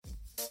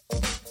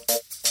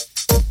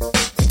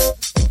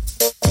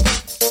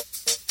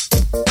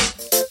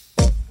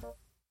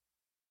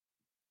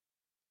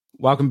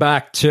Welcome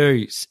back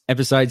to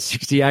episode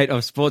 68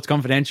 of Sports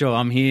Confidential.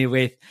 I'm here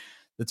with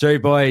the two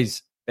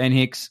boys, Ben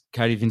Hicks,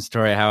 Cody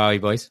Vincetoria. How are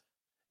you, boys?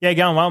 Yeah,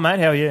 going well, mate.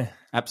 How are you?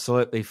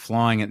 Absolutely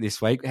flying it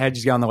this week. How'd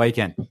you go on the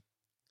weekend?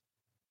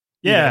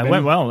 Yeah, it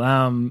went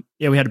well.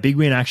 We had a big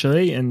win,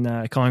 actually,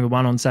 and Collingwood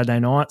won on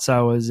Saturday night.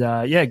 So it was,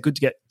 good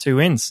to get 2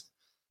 wins.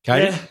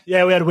 Cody?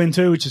 Yeah, we had a win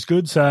too, which is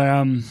good. So,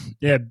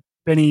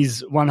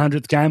 Benny's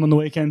 100th game on the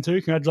weekend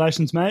too.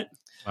 Congratulations, mate.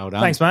 Well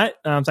done. Thanks, mate.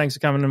 Thanks for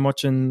coming and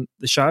watching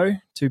the show.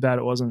 Too bad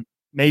it wasn't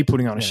me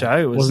putting on a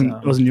show. It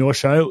wasn't your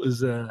show. It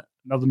was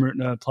another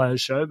Marino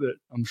player's show, but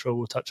I'm sure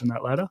we'll touch on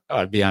that later. Oh,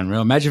 it'd be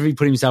unreal. Imagine if he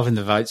put himself in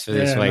the votes for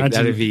this week.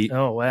 That'd be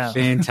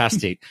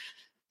fantastic.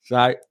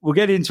 So we'll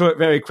get into it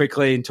very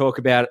quickly and talk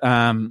about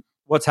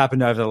what's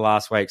happened over the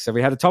last week. So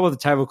we had a top of the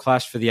table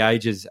clash for the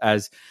ages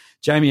as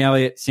Jamie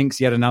Elliott sinks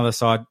yet another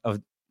side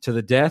to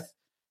the death.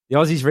 The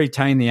Aussies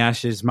retain the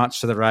Ashes,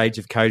 much to the rage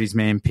of Cody's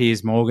man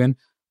Piers Morgan,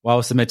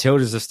 whilst the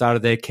Matildas have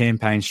started their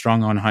campaign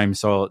strong on home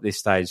soil at this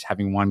stage,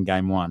 having won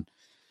Game 1.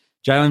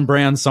 Jaylen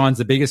Brown signs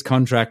the biggest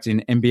contract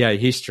in NBA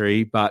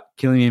history, but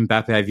Kylian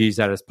Mbappe views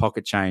that as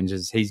pocket change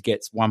as he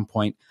gets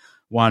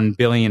 1.1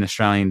 billion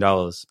Australian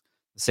dollars.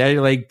 The Saudi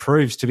League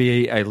proves to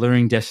be a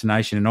luring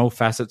destination in all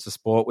facets of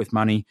sport with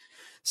money,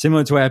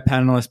 similar to our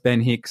panellist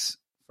Ben Hicks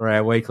for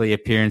our weekly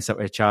appearance that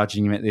we're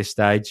charging him at this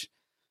stage.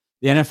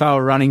 The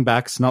NFL running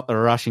backs, not the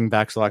rushing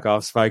backs like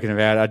I've spoken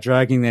about, are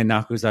dragging their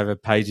knuckles over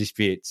pay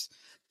disputes.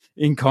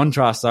 In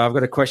contrast, though, I've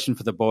got a question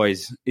for the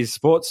boys. Is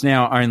sports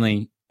now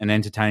only an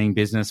entertaining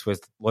business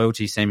with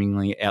loyalty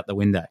seemingly out the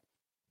window?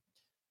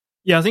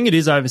 Yeah, I think it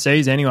is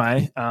overseas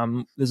anyway.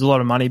 There's a lot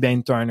of money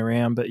being thrown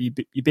around, but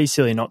you'd be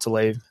silly not to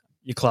leave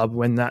your club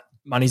when that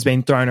money's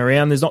been thrown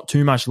around. There's not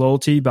too much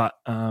loyalty, but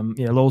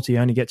loyalty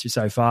only gets you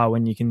so far.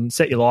 When you can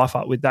set your life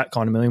up with that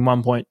kind of million,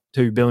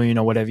 1.2 billion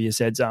or whatever you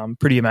said,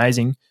 pretty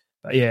amazing.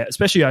 But yeah,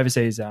 especially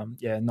overseas,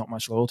 not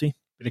much loyalty.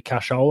 Bit of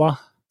cashola.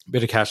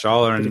 Like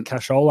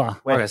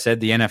I said,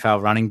 the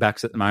NFL running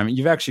backs at the moment.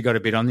 You've actually got a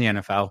bit on the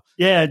NFL.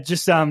 Yeah,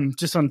 just on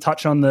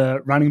touch on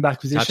the running back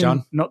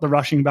position, not the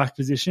rushing back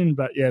position,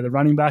 but the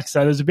running back.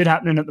 So there's a bit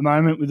happening at the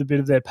moment with a bit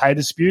of their pay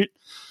dispute.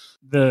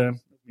 The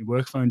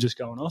work phone just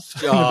going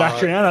off in the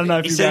background. I don't know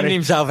if you'll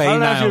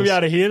be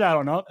able to hear that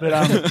or not,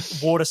 but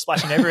water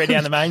splashing everywhere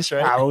down the main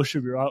street. Well,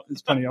 should be right.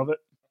 There's plenty of it.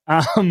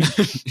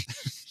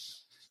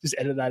 Just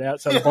edit that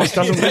out so the boss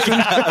doesn't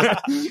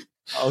listen.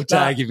 I'll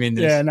tag him in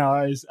this. Yeah, no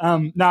worries.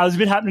 There's a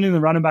bit happening in the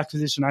running back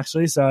position,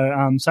 actually. So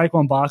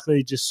Saquon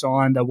Barkley just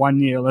signed a 1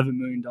 year, $11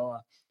 million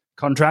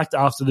contract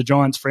after the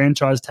Giants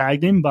franchise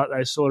tagged him, but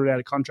they sorted out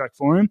a contract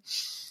for him,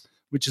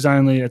 which is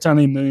only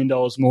 $1 million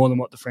more than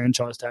what the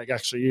franchise tag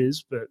actually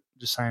is, but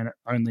just saying it,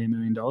 only $1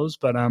 million.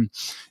 But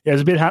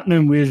there's a bit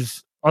happening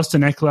with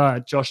Austin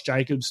Eckler, Josh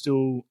Jacobs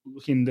still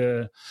looking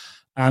to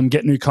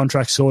get new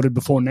contracts sorted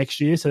before next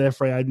year. So they're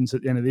free agents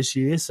at the end of this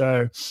year.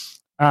 So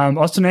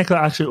Austin Eckler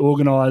actually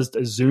organised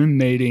a Zoom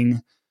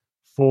meeting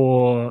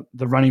for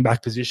the running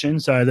back position.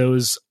 So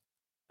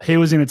he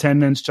was in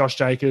attendance, Josh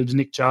Jacobs,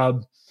 Nick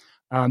Chubb,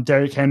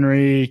 Derrick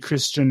Henry,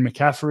 Christian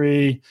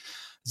McCaffrey,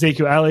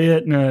 Ezekiel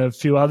Elliott, and a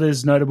few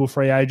others, notable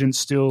free agents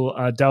still,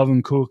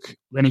 Dalvin Cook,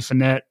 Lenny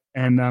Fournette,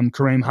 and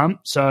Kareem Hunt.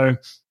 So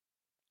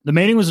the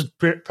meeting was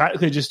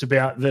practically just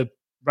about the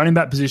running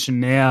back position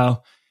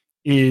now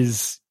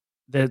is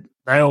that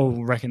they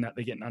all reckon that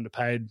they're getting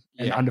underpaid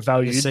and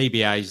undervalued. The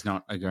CBA is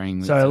not agreeing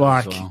with that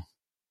as well.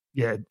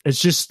 Yeah,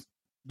 it's just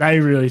they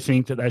really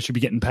think that they should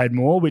be getting paid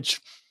more, which,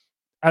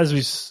 as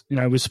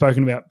we've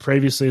spoken about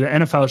previously, the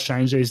NFL has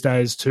changed these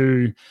days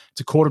to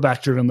it's a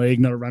quarterback-driven league,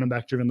 not a running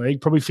back-driven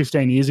league. Probably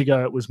 15 years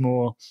ago, it was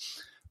more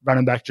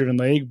running back-driven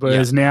league,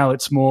 whereas now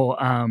it's more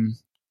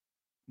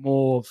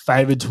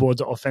favoured towards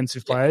the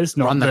offensive players.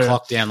 Run the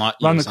clock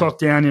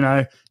down. You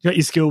got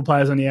your skilled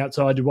players on the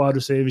outside, your wide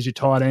receivers, your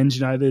tight ends.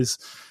 There's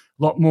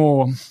a lot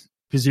more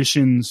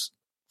positions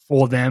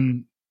for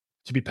them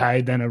to be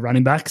paid than a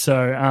running back.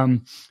 So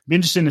it'd be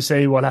interesting to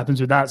see what happens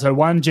with that. So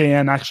one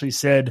GM actually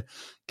said,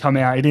 come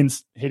out. He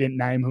didn't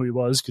name who he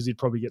was because he'd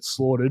probably get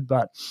slaughtered,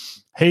 but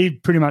he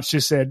pretty much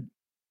just said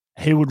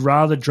he would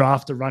rather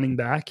draft a running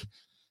back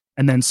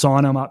and then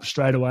sign him up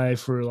straight away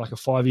for like a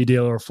 5-year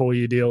deal or a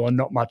 4-year deal on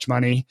not much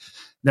money.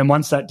 Then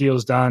once that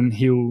deal's done,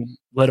 he'll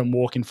let him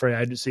walk in free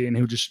agency and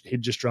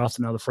he'd just draft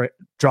another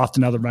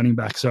running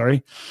back,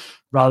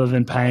 rather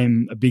than pay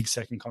him a big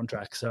second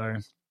contract. So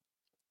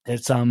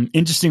it's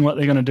interesting what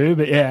they're going to do.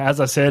 But yeah, as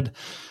I said,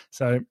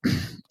 so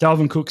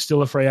Dalvin Cook's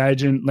still a free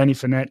agent, Lenny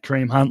Fournette,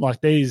 Kareem Hunt,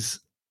 like these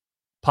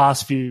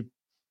past few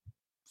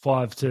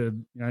 5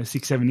 to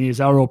 6, 7 years,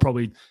 they were all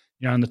probably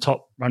in the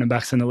top running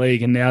backs in the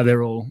league, and now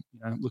they're all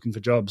looking for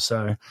jobs.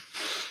 So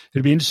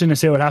it'd be interesting to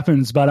see what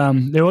happens. But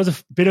there was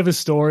a bit of a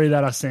story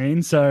that I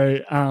seen. So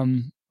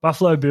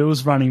Buffalo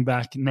Bills running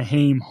back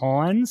Nyheim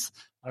Hines,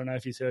 I don't know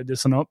if he's heard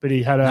this or not, but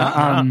he had a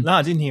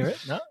I didn't hear it.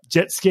 No.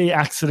 Jet ski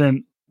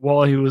accident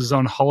while he was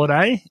on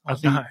holiday. I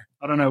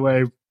don't know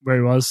where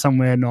he was,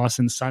 somewhere nice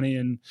and sunny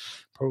and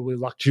probably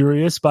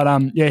luxurious.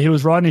 But he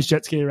was riding his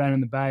jet ski around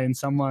in the bay, and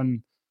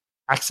someone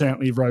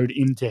accidentally rode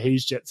into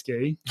his jet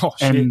ski,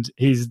 and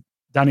his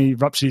Danny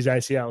ruptured his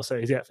ACL, so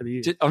he's out for the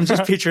year. I'm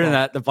just picturing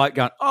that, the bloke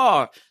going,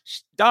 "Oh,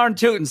 Darren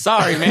Tilton,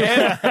 sorry,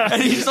 man."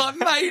 And he's like,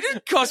 "Mate,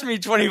 it cost me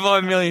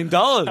 $25 million.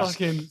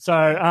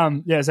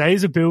 So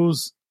he's a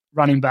Bills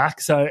running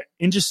back. So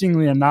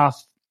interestingly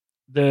enough,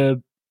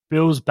 the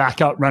Bills'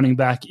 backup running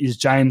back is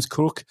James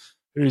Cook,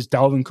 who's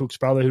Dalvin Cook's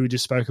brother, who we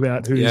just spoke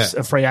about, who's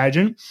a free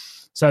agent.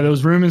 So there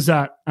was rumors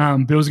that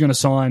Bills are going to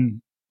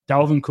sign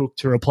Dalvin Cook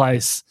to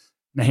replace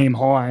Nyheim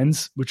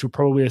Hines, which will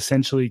probably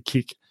essentially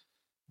kick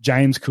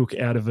James Cook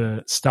out of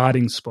a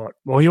starting spot.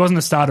 Well, he wasn't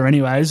a starter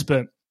anyways,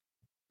 but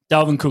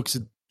Dalvin Cook's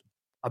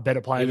a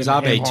better player. He was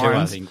than RB2,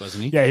 Hines. I think,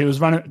 wasn't he? Yeah, he was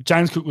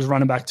James Cook was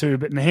running back too,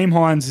 but Nyheim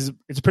Hines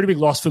it's a pretty big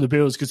loss for the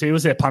Bills because he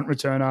was their punt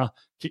returner,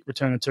 kick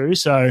returner too.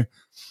 So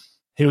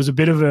he was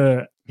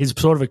he's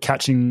sort of a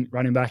catching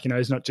running back.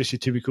 He's not just your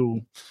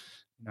typical,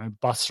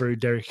 bust through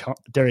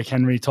Derrick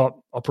Henry type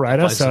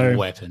operator. So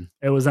weapon.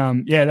 It was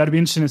that'd be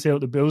interesting to see what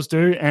the Bills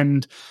do.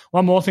 And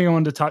one more thing I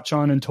wanted to touch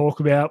on and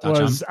talk about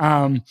was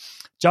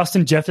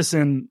Justin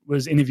Jefferson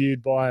was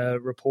interviewed by a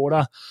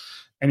reporter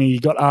and he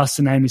got asked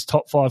to name his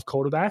top 5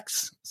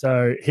 quarterbacks.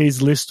 So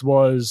his list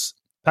was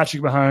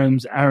Patrick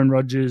Mahomes, Aaron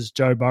Rodgers,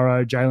 Joe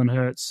Burrow, Jalen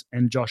Hurts,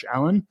 and Josh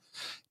Allen.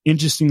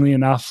 Interestingly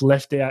enough,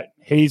 left out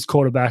his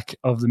quarterback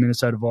of the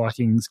Minnesota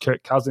Vikings,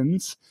 Kirk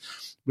Cousins,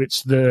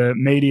 which the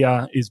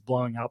media is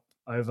blowing up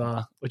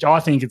over, which I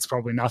think it's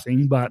probably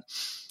nothing. But,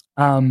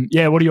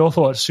 what are your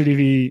thoughts? Should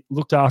he have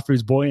looked after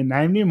his boy and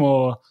named him,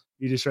 or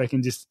you just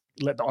reckon just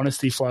let the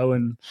honesty flow?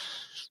 And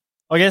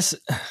I guess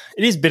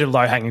it is a bit of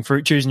low-hanging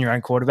fruit choosing your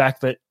own quarterback,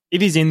 but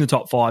if he's in the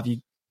top 5,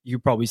 you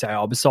probably say,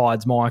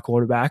 besides my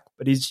quarterback.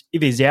 But if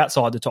he's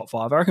outside the top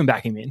 5, I reckon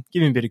back him in.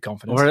 Give him a bit of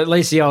confidence. Or at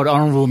least the old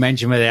honourable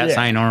mention without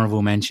saying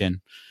honourable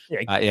mention.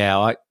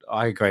 Yeah.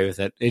 I agree with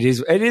it. It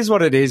is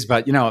what it is,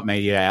 but you know what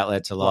media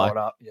outlets are like.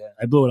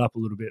 They blew it up a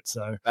little bit.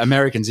 So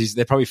Americans,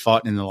 they're probably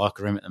fighting in the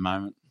locker room at the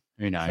moment.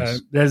 Who knows?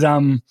 So there's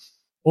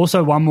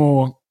also one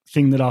more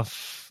thing that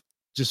I've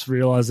just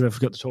realised that I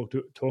forgot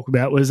to talk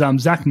about was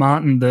Zach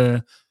Martin,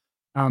 the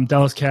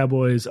Dallas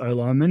Cowboys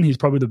O-lineman. He's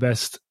probably the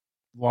best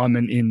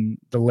lineman in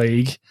the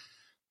league.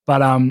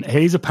 But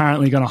he's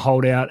apparently going to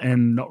hold out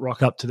and not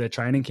rock up to their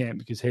training camp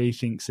because he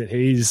thinks that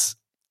he's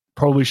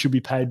probably should be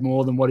paid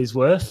more than what he's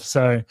worth.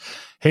 So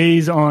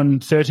he's on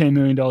 $13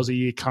 million a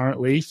year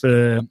currently he's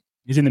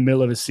in the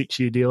middle of a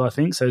 6-year deal, I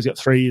think. So he's got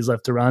 3 years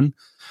left to run.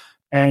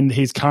 And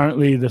he's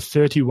currently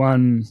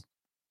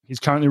he's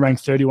currently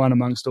ranked 31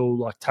 amongst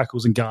all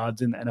tackles and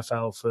guards in the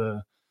NFL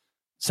for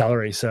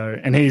salary. So,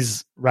 and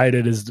he's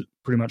rated as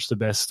pretty much the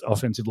best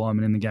offensive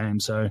lineman in the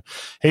game. So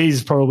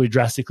he's probably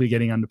drastically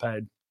getting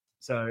underpaid.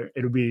 So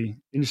it'll be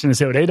interesting to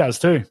see what he does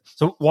too.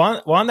 So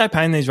why aren't they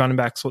paying these running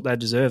backs what they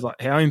deserve?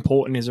 How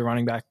important is a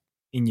running back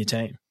in your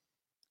team?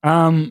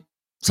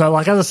 So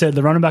as I said,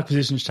 the running back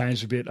position's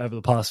changed a bit over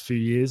the past few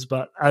years,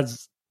 but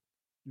as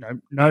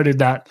noted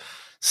that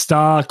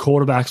star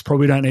quarterbacks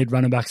probably don't need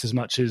running backs as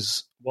much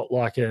as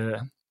what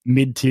a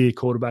mid-tier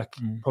quarterback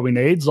probably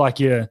needs.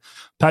 Your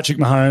Patrick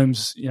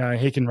Mahomes,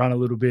 he can run a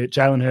little bit.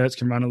 Jalen Hurts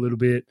can run a little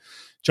bit.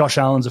 Josh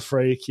Allen's a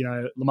freak.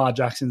 Lamar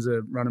Jackson's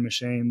a running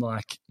machine.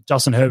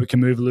 Justin Herbert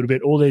can move a little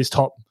bit. All these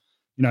top,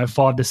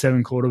 5 to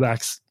 7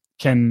 quarterbacks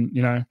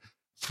can,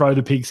 throw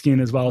the pigskin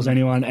as well as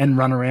anyone and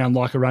run around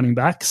like a running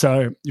back.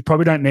 So you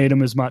probably don't need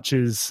them as much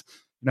as,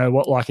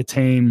 what a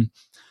team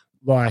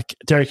like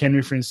Derrick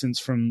Henry, for instance,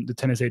 from the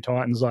Tennessee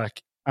Titans,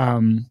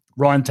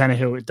 Ryan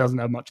Tannehill, it doesn't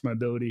have much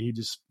mobility. He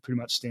just pretty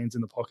much stands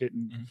in the pocket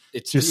and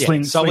it's just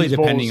solely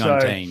depending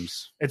on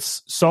teams.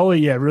 It's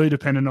solely, really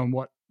dependent on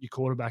what your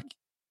quarterback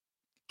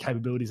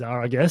capabilities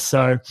are, I guess.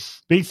 So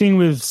big thing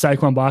with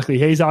Saquon Barkley,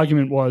 his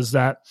argument was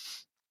that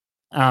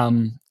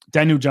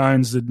Daniel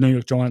Jones, the New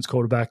York Giants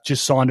quarterback,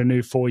 just signed a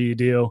new 4-year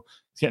deal.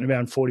 He's getting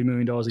around $40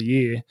 million a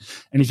year.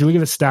 And if you look at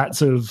the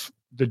stats of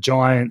the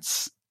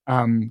Giants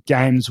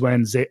games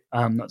when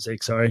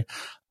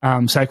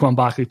Saquon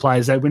Barkley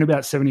plays, they win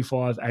about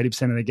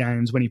 75-80% of the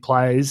games when he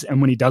plays.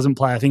 And when he doesn't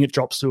play, I think it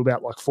drops to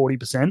about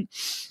 40%.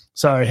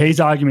 So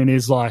his argument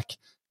is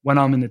when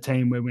I'm in the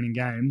team, we're winning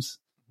games.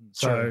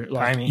 So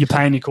you're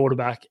paying your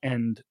quarterback,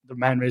 and the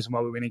main reason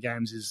why we're winning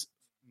games is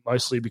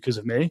mostly because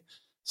of me.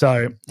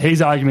 So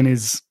his argument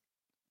is,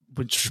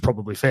 which is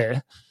probably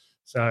fair.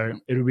 So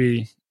it'll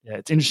be,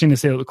 it's interesting to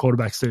see what the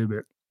quarterbacks do,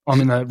 but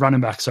I'm in the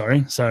running back,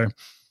 sorry. So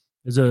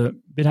there's a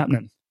bit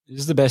happening.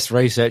 This is the best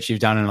research you've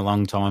done in a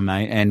long time,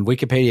 mate. And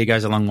Wikipedia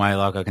goes a long way,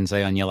 like I can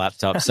see on your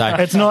laptop. So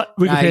it's not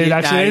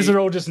Wikipedia, these are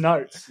all just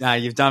notes. No,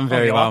 you've done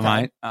very well,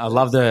 mate. I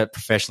love the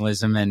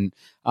professionalism. And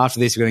after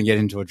this, we're going to get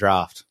into a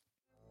draft.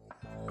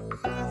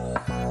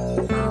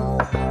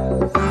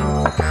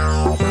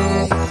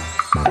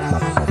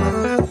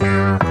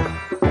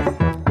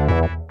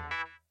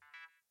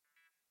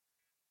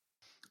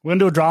 We're going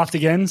to do a draft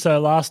again. So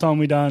last time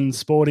we done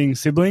sporting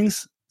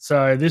siblings.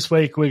 So this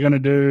week we're going to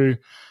do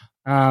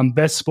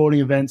best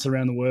sporting events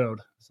around the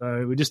world.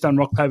 So we just done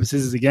rock, paper,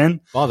 scissors again.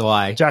 By the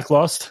way, Jack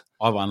lost.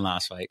 I won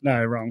last week.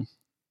 No, wrong.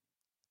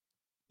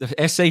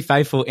 The SC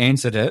faithful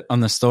answered it on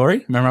the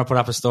story. Remember I put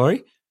up a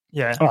story?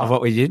 of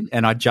what we did,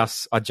 and I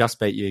just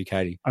beat you,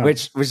 Katie,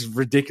 which was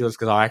ridiculous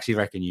because I actually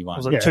reckon you won.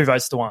 Was it 2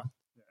 votes to 1?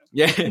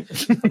 Yeah,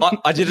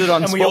 I did it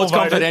on Sports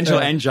Confidential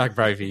and Jack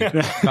Brophy.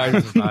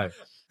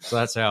 So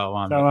that's how I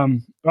won. So,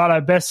 righto,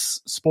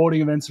 best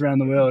sporting events around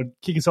the world.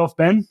 Kick us off,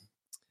 Ben.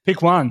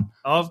 Pick one.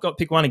 I've got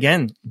pick one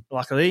again,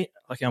 luckily.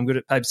 Okay, I'm good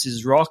at paper,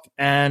 scissors, rock,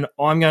 and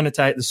I'm going to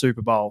take the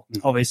Super Bowl,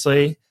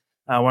 obviously.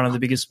 One of the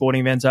biggest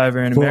sporting events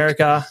over in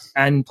America.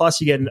 And plus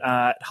you get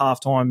at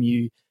halftime,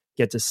 you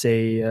get to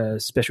see a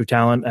special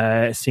talent,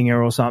 a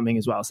singer or something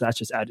as well. So that's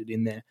just added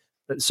in there.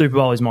 But the Super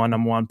Bowl is my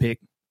number one pick.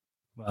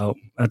 Well,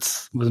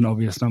 that was an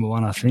obvious number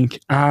one, I think.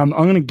 I'm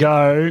going to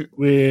go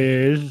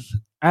with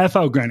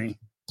AFL Granny.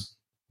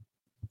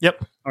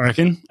 Yep. I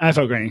reckon.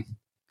 AFL Granny.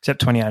 Except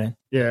 2018.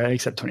 Yeah,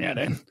 except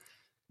 2018.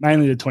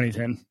 Mainly the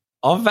 2010.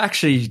 I've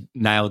actually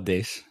nailed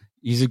this.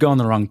 You've gone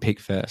the wrong pick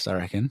first, I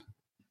reckon.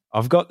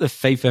 I've got the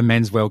FIFA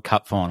Men's World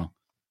Cup final.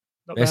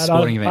 Best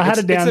sporting event.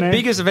 It's the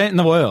biggest event in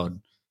the world.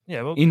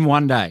 Yeah, well, in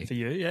one day. For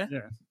you, yeah.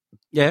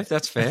 Yeah,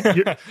 that's fair.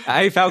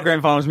 AFL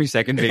Grand Final is my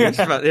second biggest,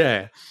 but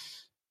yeah.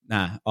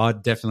 Nah,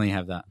 I'd definitely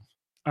have that.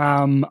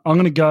 I'm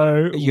going to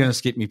go. You're going to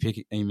skip me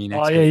next.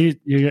 Oh, yeah,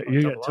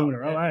 you got 2 in a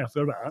row. I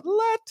feel about that.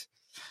 What?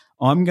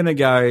 I'm going to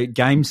go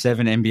Game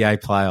 7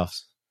 NBA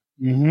playoffs.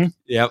 Mm-hmm.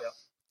 Yep.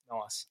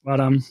 Nice.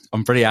 But I'm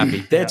pretty happy.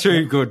 They're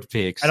 2 good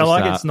picks. And I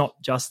like it's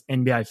not just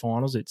NBA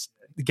finals, it's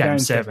Game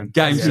 7.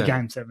 Game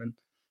 7.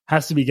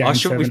 Has to be Game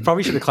 7. We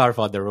probably should have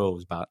clarified the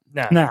rules, but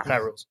no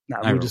rules.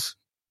 We'll just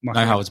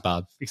no holds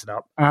barred. Fix it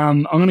up.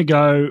 I'm going to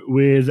go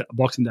with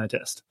Boxing Day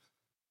test.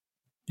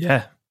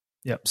 Yeah.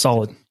 Yep.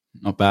 Solid.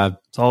 Not bad.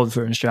 Solid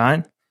for an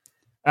Australian.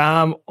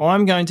 I'm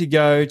going to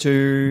go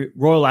to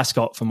Royal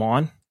Ascot for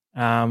mine.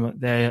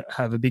 They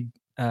have a big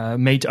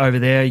meet over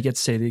there. You get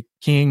to see the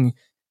king.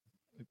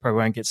 You probably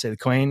won't get to see the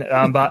queen,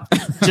 but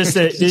just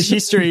the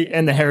history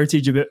and the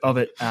heritage of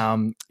it.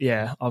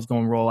 I've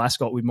gone Royal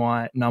Ascot with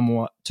my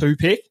number 2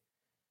 pick.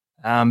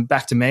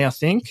 Back to me, I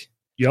think.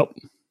 Yep.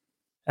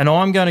 And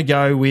I'm going to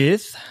go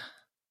with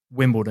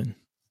Wimbledon.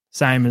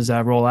 Same as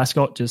Royal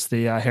Ascot, just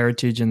the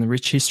heritage and the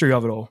rich history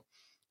of it all.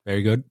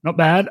 Very good. Not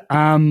bad.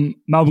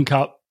 Melbourne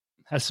Cup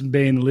has to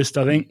be in the list,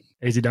 I think.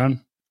 Easy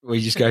done. Well,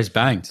 he just goes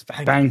bang.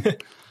 Bang.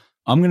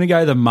 I'm going to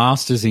go the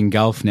Masters in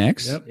golf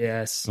next. Yep.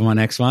 Yes. For my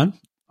next one.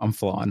 I'm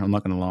flying. I'm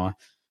not going to lie.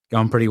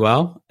 Going pretty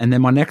well. And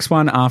then my next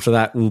one after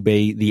that will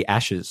be the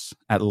Ashes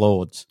at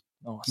Lords.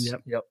 Nice.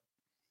 Yep.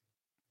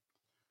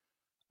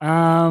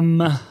 I'm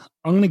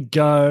going to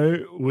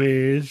go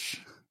with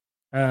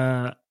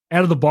out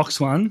of the box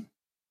one,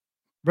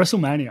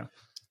 WrestleMania.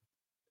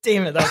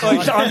 Damn it.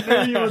 I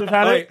knew you would have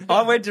had it.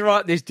 I went to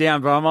write this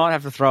down, but I might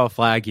have to throw a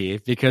flag here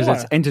because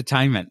it's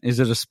entertainment. Is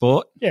it a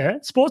sport? Yeah,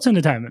 sports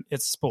entertainment.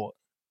 It's sport.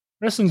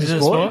 Wrestling's a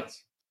sport.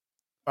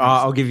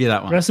 I'll give you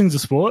that one. Wrestling's a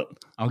sport.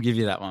 I'll give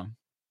you that one.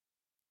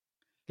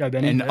 Go,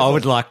 Benny. And I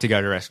would like to go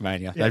to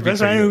WrestleMania. Yeah,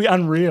 WrestleMania would be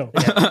unreal.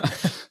 Yeah.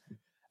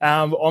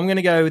 I'm going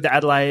to go with the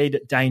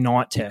Adelaide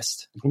day-night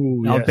test.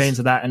 Ooh, I've been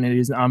to that, and it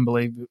is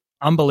an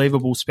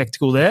unbelievable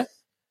spectacle there.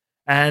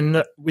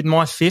 And with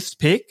my 5th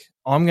pick,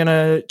 I'm going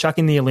to chuck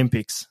in the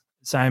Olympics,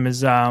 same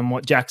as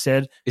what Jack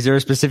said. Is there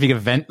a specific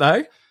event,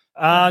 though?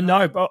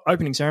 No,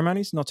 opening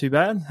ceremonies, not too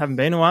bad. Haven't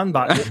been to one,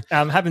 but it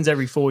happens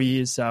every 4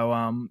 years. So,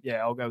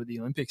 I'll go with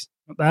the Olympics.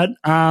 Not bad.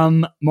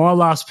 My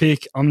last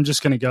pick, I'm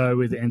just going to go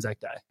with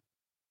Anzac Day.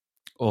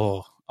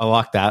 Oh, I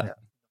like that. Yeah.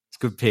 It's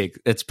a good pick.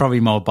 It's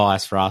probably more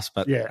biased for us,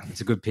 but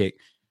it's a good pick.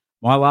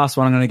 My last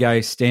one, I'm going to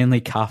go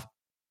Stanley Cup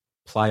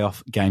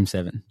playoff Game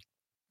 7.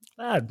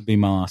 That'd be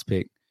my last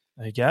pick.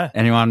 There you go.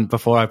 Anyone,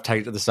 before I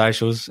take it to the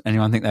socials,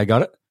 anyone think they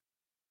got it?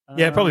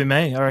 Yeah, probably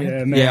me. I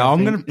reckon.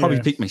 I'm going to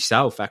probably pick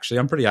myself, actually.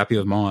 I'm pretty happy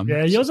with mine.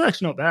 Yeah, yours are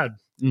actually not bad.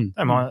 Don't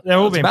mind. They're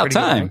all been pretty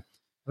time. Good.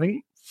 I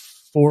think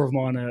 4 of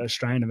mine are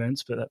Australian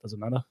events, but that doesn't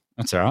matter.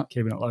 That's all right.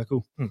 Keeping it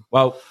local.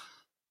 Well,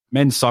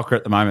 men's soccer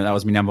at the moment, that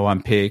was my number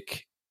 1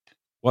 pick.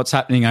 What's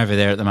happening over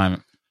there at the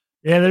moment?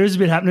 Yeah, there is a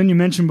bit happening. You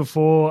mentioned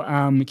before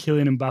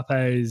Kylian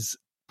Mbappe's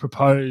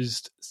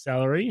proposed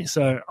salary.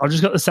 So I've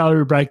just got the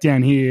salary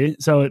breakdown here.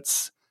 So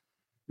this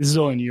is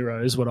all in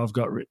euros, what I've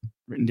got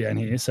written down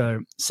here. So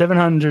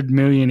 700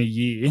 million a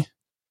year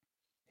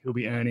he'll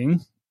be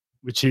earning,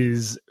 which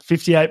is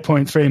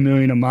 58.3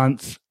 million a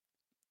month,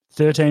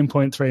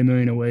 13.3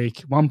 million a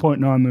week,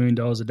 $1.9 million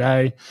a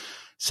day,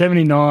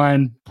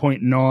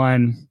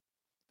 79.9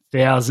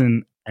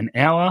 thousand an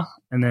hour,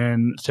 and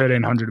then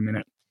 1,300 a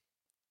minute.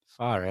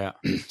 Far out.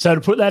 So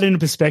to put that into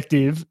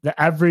perspective, the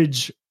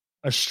average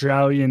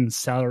Australian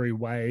salary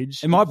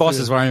wage. And my boss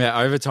is worrying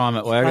about overtime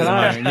at work at the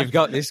moment. You've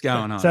got this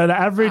going on. So the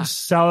average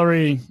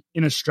salary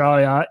in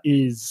Australia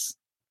is,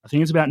 I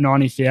think it's about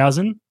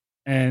 90,000,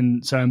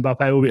 and so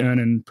Mbappe will be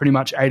earning pretty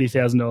much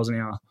 $80,000 an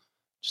hour.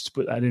 Just to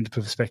put that into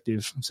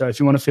perspective. So if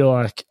you want to feel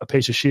like a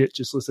piece of shit,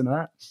 just listen to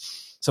that.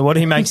 So what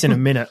he makes in a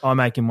minute, I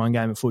make in one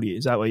game of footy.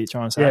 Is that what you're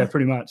trying to say? Yeah,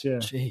 pretty much, yeah.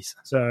 Jeez.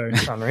 So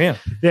it's unreal.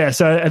 Yeah,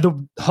 so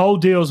the whole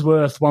deal's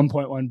worth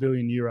 1.1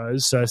 billion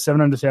euros, so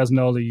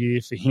 $700,000 a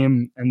year for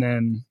him, and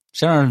then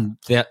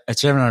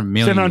 $700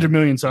 million. 700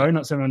 million, sorry,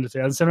 not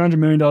 700,000. $700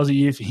 million a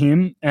year for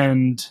him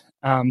and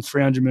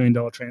 $300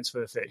 million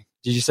transfer fee.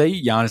 Did you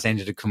see Giannis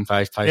ended a Kung Fu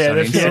post on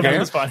Instagram? Yeah, that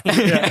was funny.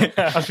 Yeah.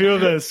 A few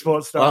of the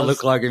sports stars. I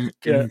look like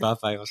a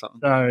buffet or something.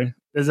 So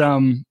there's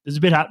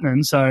a bit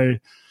happening. So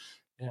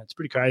yeah, it's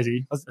pretty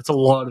crazy. It's a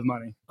lot of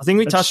money. I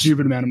think a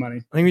stupid amount of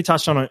money. I think we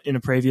touched on it in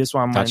a previous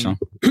one. Touch on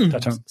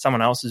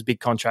someone else's big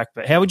contract.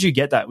 But how would you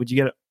get that? Would you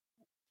get it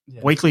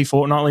weekly,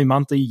 fortnightly,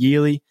 monthly,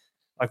 yearly,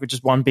 like with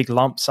just one big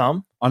lump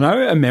sum? I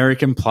know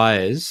American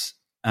players,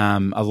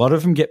 a lot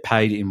of them get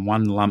paid in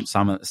one lump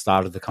sum at the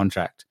start of the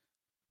contract,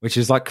 which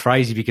is like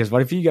crazy because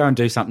what if you go and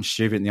do something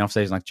stupid in the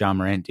offseason like Ja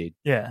Morant did?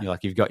 Yeah. You're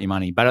like, you've got your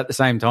money. But at the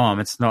same time,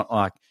 it's not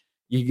like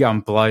you go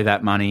and blow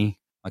that money.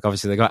 Like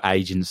obviously they've got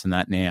agents and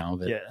that now.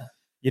 But yeah.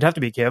 You'd have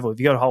to be careful if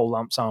you got a whole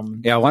lump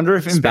sum. Yeah, I wonder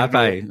if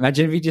Mbappe,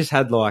 imagine if he just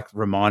had like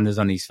reminders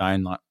on his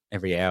phone like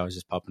every hour was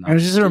just popping up. And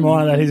it's just a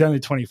reminder that he's only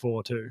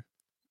 24 too.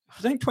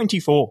 I think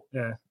 24.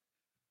 Yeah.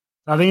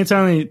 I think it's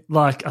only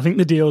like, I think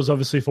the deal is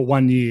obviously for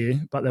 1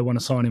 year, but they want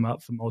to sign him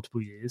up for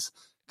multiple years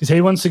because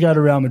he wants to go to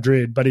Real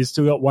Madrid, but he's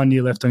still got 1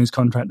 year left on his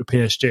contract to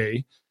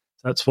PSG.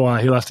 So that's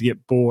why he'll have to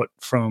get bought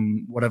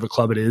from whatever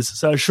club it is.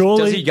 So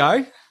surely. Does he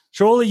go?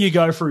 Surely you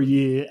go for a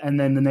year and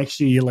then the next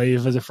year you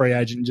leave as a free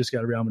agent and just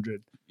go to Real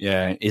Madrid.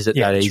 Yeah. Is it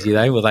that easy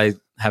though? Will they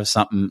have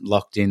something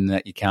locked in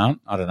that you can't?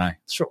 I don't know.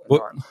 Sure.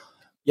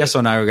 Yes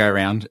or no will go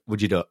around.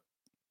 Would you do it?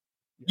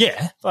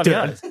 Yeah.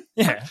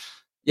 Yeah.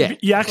 Yeah.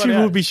 You actually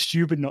would be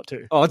stupid not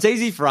to. Oh, it's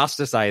easy for us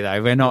to say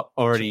though. We're not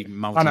already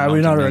multi-millionaires. I know,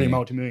 we're not already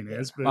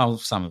multi-millionaires. But well,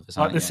 some of us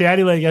like the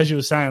Saudi League, as you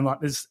were saying,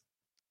 like there's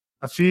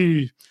a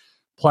few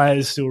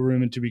players still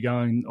rumoured to be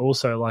going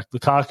also. Like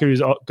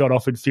Lukaku's got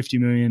offered $50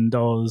 million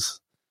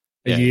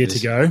a year to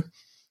go.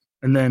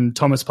 And then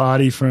Thomas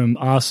Partey from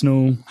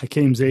Arsenal,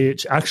 Hakeem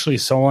Ziyech actually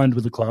signed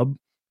with the club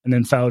and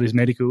then failed his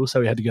medical,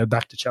 so he had to go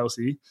back to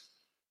Chelsea,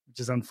 which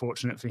is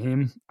unfortunate for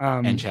him.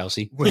 And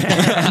Chelsea.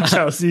 And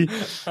Chelsea.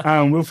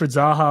 Wilfred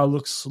Zaha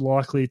looks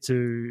likely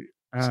to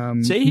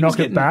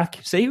knock it back.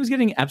 See, he was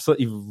getting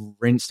absolutely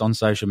rinsed on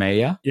social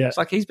media. Yeah. It's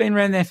like he's been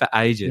around there for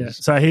ages. Yeah.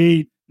 So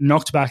he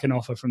knocked back an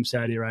offer from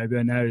Saudi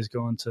Arabia. Now he's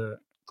gone to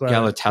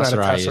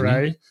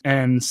Galatasaray.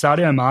 And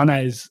Sadio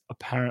Mane is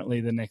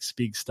apparently the next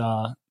big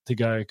star to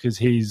go because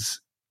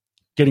he's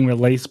getting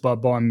released by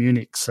Bayern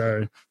Munich.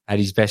 So at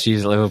his best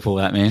years at Liverpool,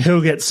 that man. He'll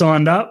get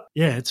signed up.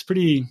 Yeah, it's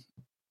pretty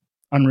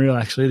unreal,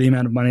 actually, the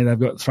amount of money they've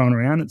got thrown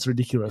around. It's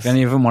ridiculous. If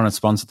any of them want to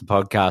sponsor the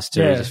podcast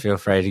too, just feel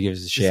free to give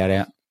us a shout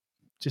out.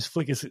 Just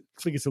flick us a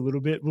little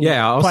bit. We'll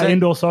I'll play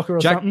indoor soccer or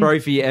Jack something.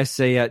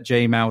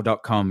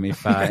 JackBrophySC@gmail.com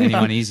if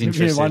anyone is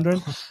interested. If you're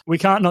wondering, we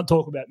can't not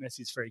talk about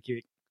Messi's free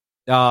kick.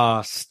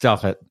 Oh,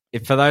 stop it.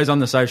 If for those on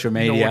the social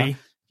media, Naughty.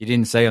 You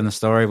didn't see on the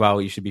story,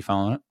 well, you should be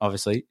following it,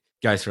 obviously.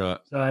 Go through it.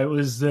 So it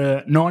was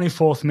the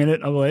 94th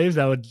minute, I believe.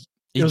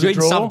 He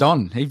subbed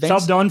on. He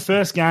subbed on,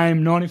 first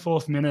game,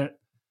 94th minute.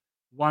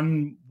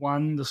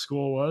 1-1 the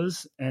score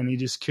was, and he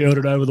just curled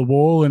it over the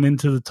wall and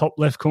into the top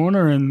left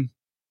corner, and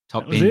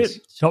top bins.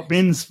 Top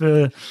bins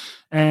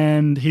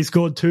and he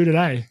scored 2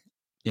 today.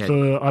 Yeah.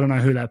 For I don't know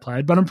who they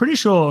played, but I'm pretty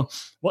sure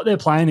what they're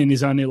playing in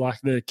is only like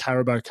the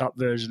Carabao Cup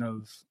version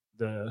of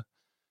the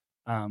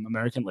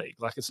American League.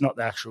 Like it's not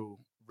the actual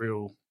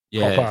real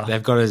proper,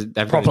 they've got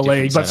a proper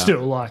league, but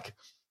still like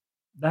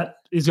that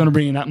is going to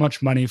bring in that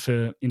much money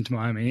for Inter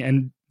Miami.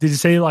 And did you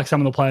see like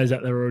some of the players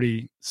that they're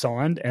already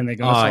signed and they're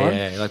going to sign? Oh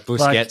yeah, like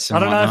Busquets. I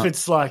don't know if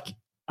it's like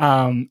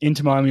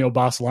Inter Miami or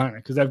Barcelona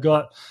because they've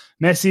got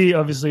Messi,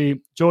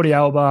 obviously Jordi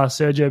Alba,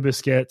 Sergio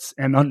Busquets,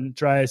 and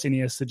Andreas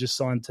Iniesta just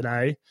signed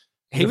today.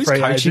 He was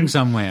coaching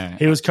somewhere.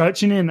 He was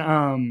coaching in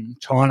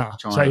China.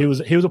 So he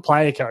was a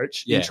player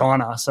coach in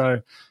China.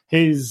 So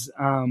his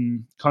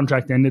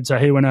contract ended. So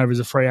he went over as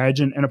a free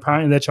agent, and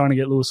apparently they're trying to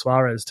get Luis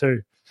Suarez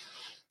too.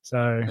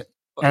 So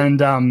and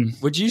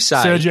would you say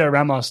Sergio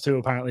Ramos too?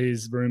 Apparently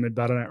is rumored,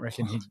 but I don't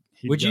reckon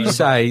he'd would you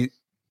say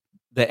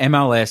the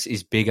MLS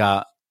is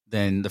bigger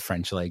than the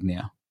French league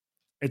now?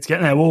 It's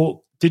getting there.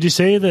 Well, did you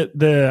see that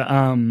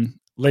the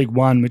League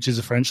One, which is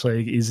a French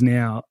league, is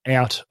now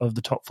out of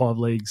the top 5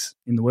 leagues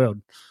in the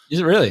world? Is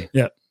it really?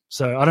 Yeah.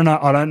 So I don't know.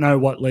 I don't know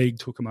what league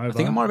took them over. I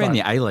think it might have been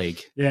the A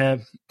League. Yeah,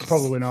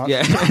 probably not.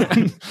 Yeah.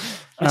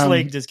 Which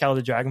league does Cal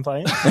the Dragon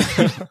play in?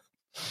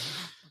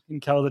 In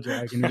Cal the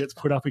Dragon, he gets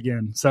put up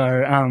again. So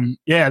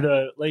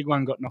the League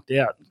One got knocked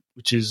out,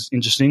 which is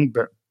interesting,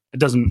 but it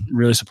doesn't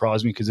really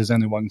surprise me because there's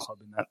only one club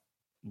in that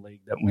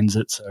league that wins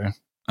it. So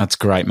that's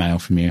great mail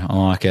from you. I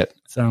like it.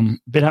 It's a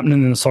bit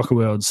happening in the soccer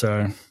world.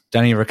 So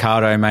Danny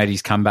Ricciardo made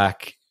his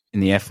comeback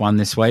in the F1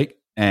 this week,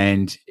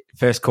 and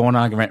first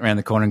corner, went around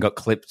the corner and got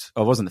clipped.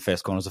 Oh, it wasn't the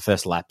first corner, it was the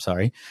first lap,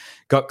 sorry.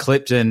 Got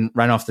clipped and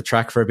ran off the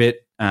track for a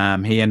bit.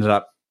 He ended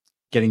up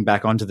getting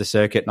back onto the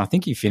circuit, and I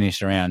think he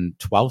finished around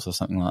 12th or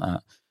something like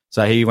that.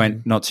 So he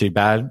went not too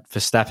bad.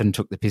 Verstappen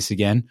took the piss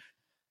again.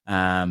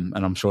 And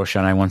I'm sure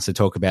Shane wants to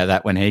talk about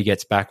that when he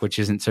gets back, which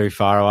isn't too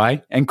far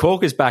away. And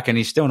Cork is back, and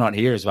he's still not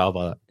here as well.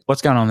 But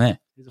what's going on there?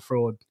 He's a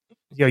fraud.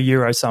 Your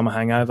Euro summer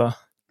hangover.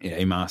 Yeah,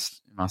 he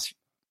must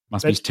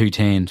be too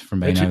tanned from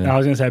being over there. I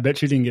was going to say, I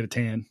bet you didn't get a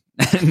tan.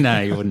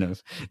 No, he wouldn't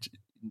have,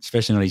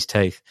 especially on his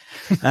teeth.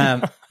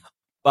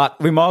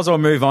 But we might as well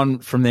move on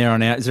from there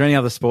on out. Is there any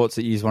other sports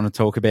that you want to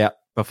talk about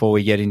before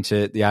we get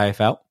into the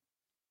AFL?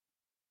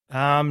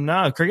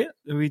 No, cricket.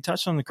 We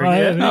touched on the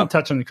cricket. We didn't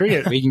touch on the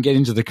cricket. We can get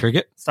into the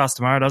cricket. Starts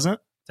tomorrow, doesn't it?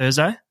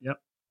 Thursday? Yep.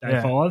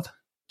 Day 5. Do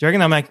you reckon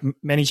they'll make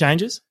many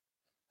changes?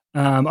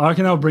 I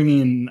reckon they'll bring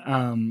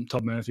in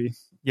Todd Murphy.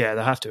 Yeah,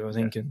 they have to, I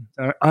think.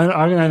 Yeah.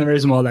 I reckon the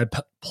reason why they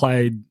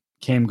played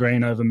Cam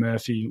Green over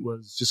Murphy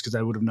was just because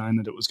they would have known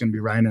that it was going to be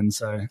raining.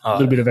 So a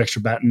little bit of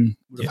extra batting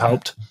would have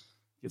helped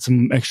get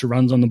some extra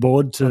runs on the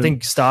board. I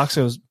think Starks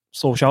was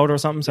sore shoulder or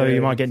something, so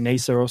you might get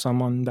Nisa or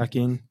someone back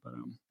in.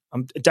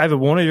 But, David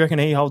Warner, do you reckon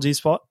he holds his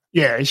spot?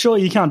 Yeah, sure.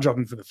 You can't drop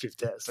him for the 5th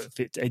test.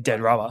 A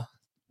dead rubber.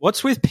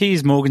 What's with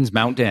Piers Morgan's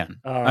meltdown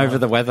over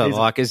the weather?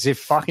 Like as if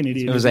fucking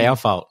idiot. It was our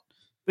fault.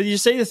 But you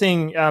see the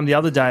thing the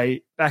other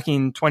day, back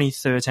in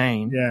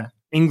 2013,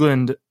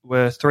 England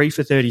were 3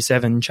 for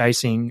 37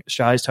 chasing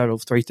Australia's total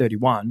of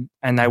 331,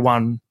 and they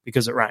won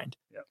because it rained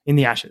in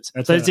the Ashes.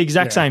 So it's the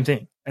exact same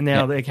thing. And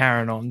now they're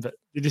carrying on. But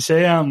did you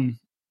see,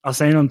 I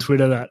seen on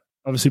Twitter that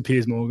obviously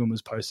Piers Morgan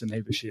was posting a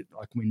heap of shit,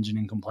 like whinging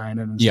and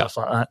complaining and stuff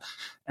like that.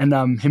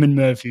 And him and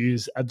Merv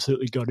Hughes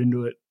absolutely got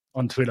into it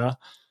on Twitter.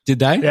 Did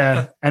they?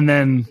 Yeah. And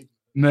then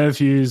Merv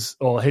Hughes,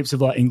 or heaps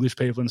of like English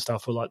people and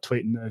stuff were like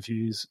tweeting Merv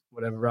Hughes,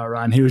 whatever,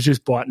 rah, and he was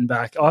just biting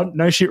back.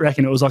 No shit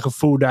reckon. It was like a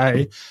full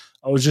day.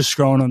 I was just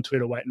scrolling on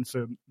Twitter waiting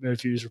for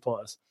Merv Hughes'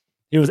 replies.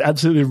 He was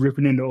absolutely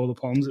ripping into all the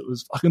palms. It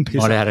was fucking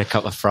pissing. Might have had a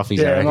couple of frothies,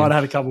 I reckon. Might have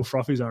had a couple of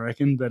frothies, I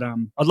reckon. But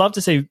I'd love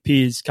to see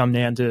Piers come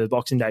down to the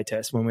Boxing Day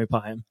test when we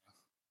play him.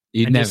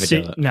 You'd never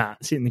do it. Nah,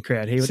 sit in the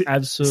crowd. He would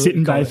absolutely sit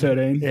in day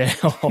 13. Yeah.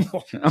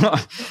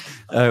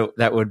 Oh,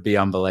 that would be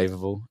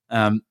unbelievable.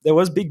 There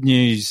was big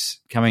news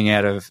coming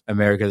out of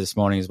America this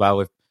morning as well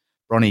with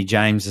Bronny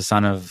James, the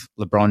son of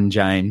LeBron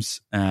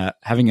James,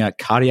 having a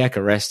cardiac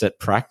arrest at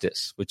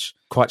practice, which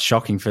quite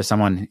shocking for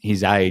someone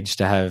his age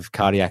to have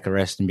cardiac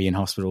arrest and be in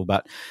hospital.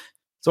 But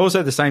it's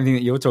also the same thing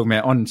that you were talking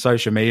about on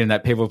social media, and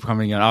that people are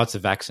coming in, it's a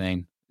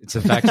vaccine. It's a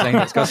vaccine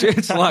that's got you.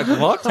 It's like,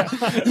 what?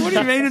 What do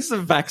you mean it's a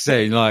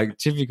vaccine? Like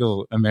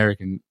typical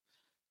American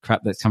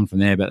crap that's come from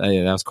there. But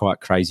that was quite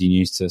crazy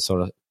news to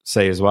sort of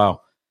see as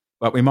well.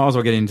 But we might as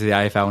well get into the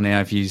AFL now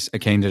if you are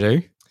keen to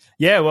do.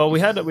 Yeah, well, we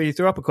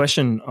threw up a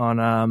question on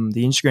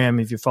the Instagram.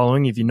 If you're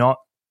following, if you're not,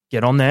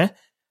 get on there.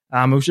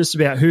 It was just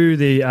about who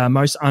the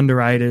most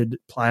underrated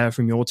player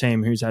from your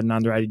team who's had an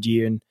underrated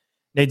year and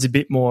needs a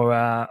bit more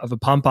of a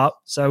pump up.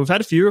 So we've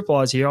had a few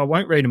replies here. I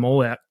won't read them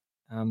all out.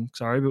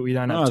 Sorry, but we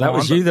don't have time. That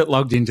was you that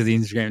logged into the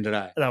Instagram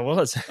today. That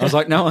was. I was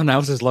like, no one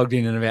else has logged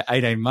in about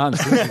 18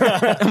 months.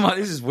 I'm like,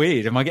 this is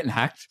weird. Am I getting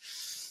hacked?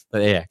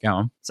 But yeah, go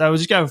on. So we'll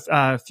just go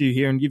a few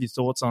here and give you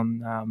thoughts on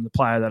the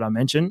player that I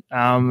mentioned.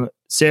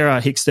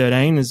 Sarah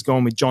Hicks13 has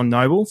gone with John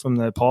Noble from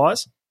the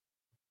Pies.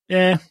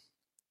 Yeah.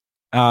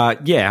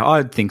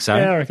 I think so.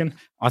 Yeah, I reckon.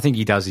 I think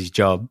he does his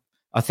job.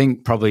 I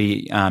think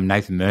probably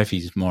Nathan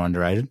Murphy's more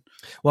underrated.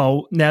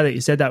 Well, now that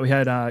you said that, we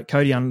had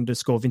Cody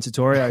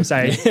 _Vincitorio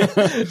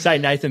say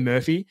Nathan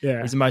Murphy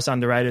is the most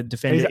underrated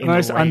defender He's in the league.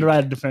 Most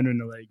underrated defender in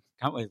the league.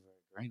 Can't believe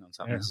we're agreeing on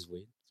something. This is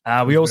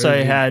weird. We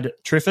also had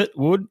Triffett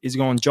Wood is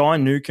gone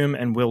John Newcombe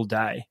and Will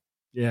Day.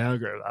 Yeah, I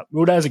agree with that.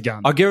 Will Day's a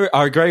gun. I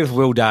agree with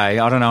Will Day.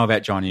 I don't know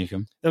about John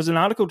Newcombe. There was an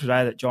article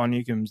today that John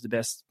Newcombe's the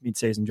best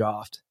mid-season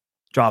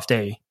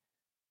draftee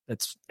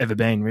that's ever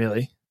been,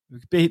 really.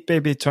 Be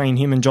between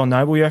him and John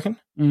Noble, you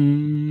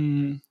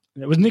reckon?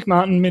 Was Nick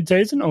Martin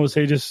mid-season, or was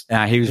he just...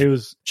 Nah, he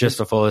was just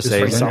before the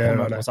season.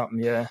 Supplement or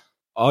something, yeah.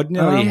 I'd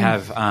nearly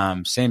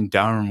have Sam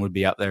Durham would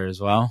be up there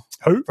as well.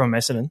 Who? From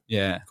Essendon.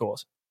 Yeah. Of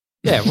course.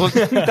 Yeah, well,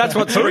 that's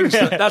what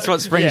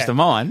springs to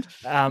mind.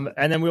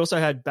 And then we also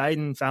had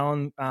Baden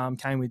Fallon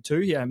came with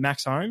 2. Yeah,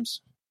 Max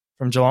Holmes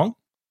from Geelong.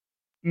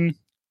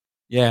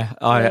 Yeah,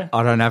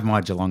 I don't have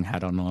my Geelong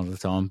hat on all the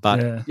time,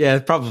 but yeah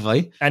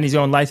probably. And he's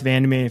on Laith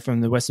Vandermeer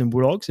from the Western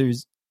Bulldogs,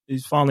 who's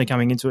finally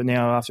coming into it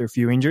now after a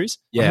few injuries.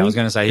 Yeah, I was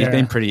going to say he's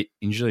been pretty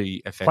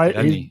injury affected,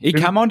 hasn't he? He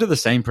came onto the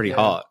scene pretty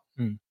hot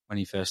when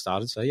he first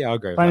started, so yeah, I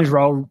agree with that. Playing his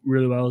role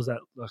really well as that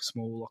like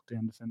small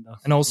lockdown defender.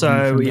 And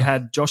also we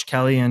had Josh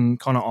Kelly and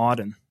Connor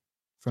Iden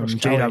from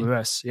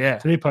GWS. Yeah.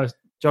 Did he post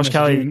Josh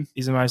Kelly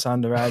is the most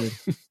underrated.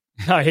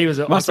 No, he was.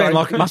 Must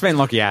have been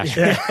Lockie Ash.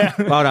 Yeah.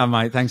 Well done,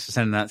 mate. Thanks for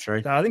sending that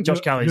through. No, I think Josh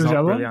Kelly's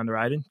not really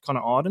underrated.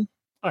 Connor Iden.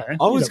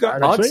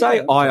 I'd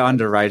say I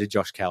underrated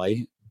Josh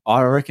Kelly.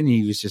 I reckon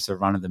he was just a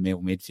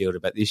run-of-the-mill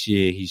midfielder, but this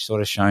year he's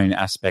sort of shown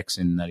aspects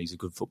in that he's a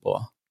good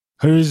footballer.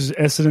 Who's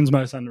Essendon's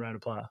most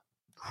underrated player?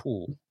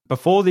 Cool.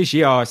 Before this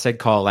year, I said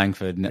Kyle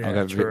Langford, and I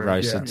got a bit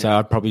roasted. So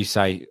I'd probably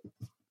say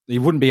he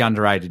wouldn't be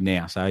underrated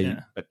now. So,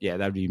 but yeah,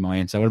 that would be my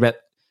answer. What about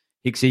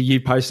Hicksy?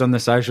 You post on the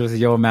socials with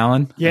your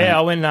Malin? Yeah,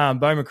 I went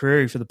Bo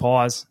McCreary for the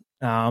Pies.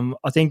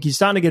 I think he's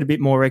starting to get a bit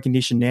more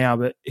recognition now,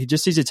 but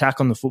just his attack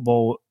on the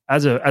football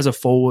as a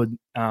forward,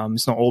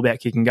 it's not all about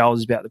kicking goals;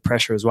 it's about the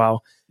pressure as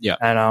well. Yeah,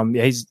 and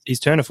his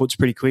turn of foot's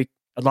pretty quick.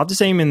 I'd love to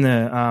see him in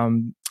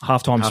the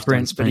halftime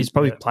sprint, but he's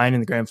probably playing in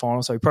the grand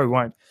final, so he probably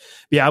won't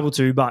be able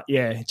to. But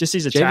yeah, just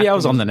his attack.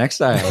 GBL's on the next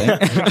day, I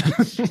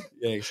think.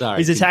 Yeah, sorry.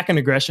 His attack and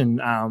aggression,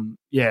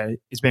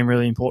 it's been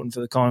really important for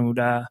the Collingwood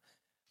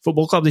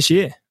Football Club this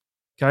year.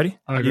 Cody?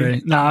 I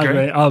agree. I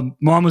agree.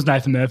 Mine was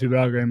Nathan Murphy, but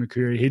I agree with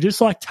McCreary. He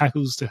just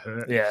tackles to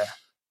hurt. Yeah.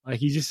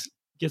 He just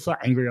gets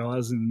angry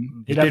eyes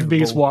and he'd have the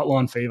biggest white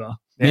line fever.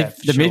 Yeah,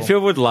 the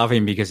midfield would love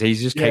him because he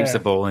just keeps the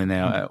ball in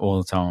there all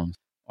the time.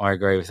 I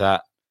agree with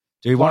that.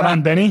 Do we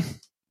want Benny?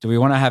 Do we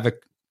want to have do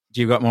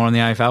you got more on the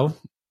AFL,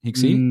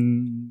 Hicksy?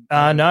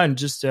 No,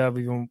 just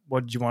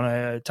what did you want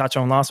to touch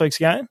on last week's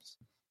game?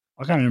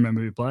 I can't even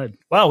remember who played.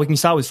 Well, we can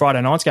start with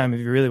Friday night's game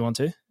if you really want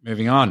to.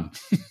 Moving on.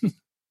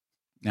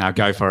 Now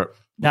go for it.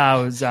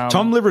 No, it was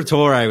Tom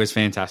Liberatore was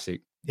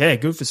fantastic. Yeah,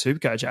 good for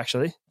Supercoach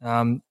actually.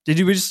 Did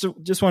you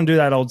just want to do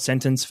that old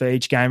sentence for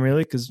each game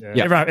really? Because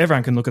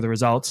everyone can look at the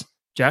results.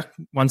 Jack,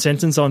 one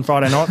sentence on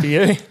Friday night for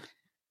you.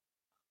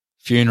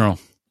 Funeral.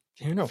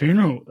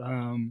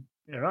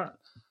 Yeah, right.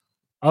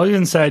 I was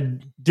going to say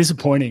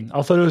disappointing.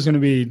 I thought it was going to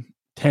be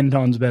 10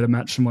 times better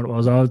match than what it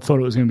was. I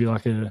thought it was going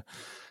to be a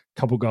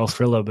couple goal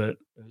thriller, but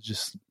it was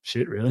just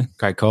shit, really.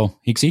 Great call.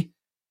 Hicksy?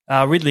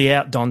 Ridley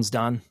out, Don's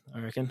done, I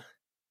reckon.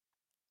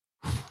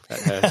 That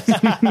hurts.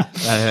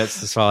 That hurts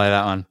to swallow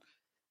that one.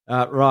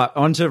 Right,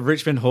 on to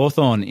Richmond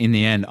Hawthorn in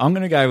the end. I'm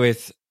going to go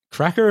with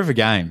cracker of a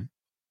game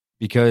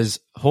because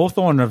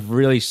Hawthorn have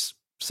really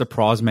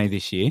surprised me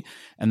this year.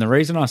 And the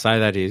reason I say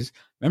that is,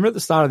 remember at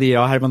the start of the year,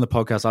 I had him on the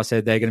podcast, I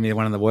said they're going to be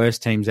one of the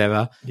worst teams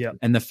ever. Yeah.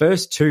 And the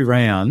first 2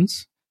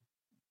 rounds,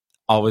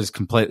 I was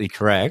completely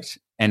correct.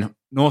 And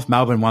North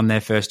Melbourne won their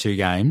first 2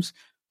 games.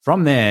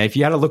 From there, if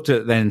you had looked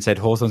at it then and said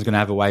Hawthorn's going to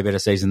have a way better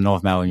season than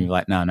North Melbourne, you're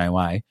like, no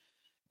way.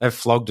 They've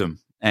flogged them.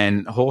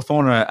 And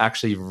Hawthorn are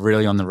actually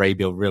really on the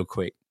rebuild real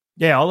quick.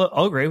 Yeah,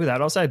 I'll agree with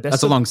that. I'll say best.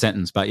 That's a long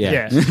sentence, but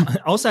yeah.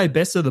 I'll say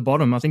best of the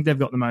bottom. I think they've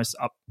got the most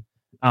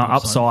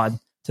upside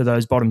to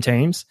those bottom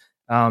teams.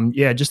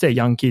 Just their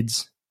young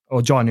kids.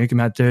 Or Jai Newcomb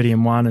had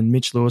 30-1 and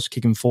Mitch Lewis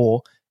kicking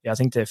 4. Yeah, I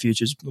think their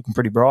future's looking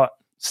pretty bright.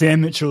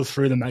 Sam Mitchell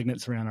threw the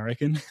magnets around, I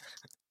reckon.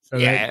 So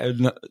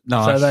nice.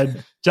 So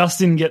they just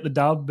didn't get the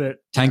dub, but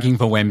tanking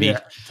for Wemby. Yeah,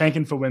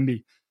 tanking for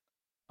Wemby.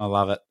 I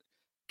love it.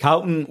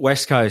 Carlton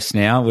West Coast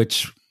now,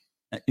 which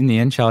in the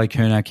end, Charlie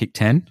Curnow kicked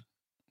 10.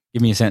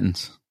 Give me a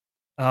sentence.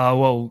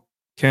 Well,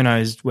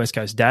 Curnow's West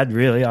Coast dad,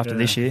 really, after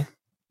this year.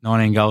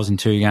 19 goals in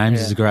 2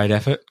 games is a great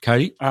effort.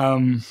 Cody?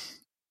 Coleman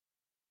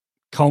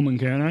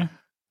Curnow.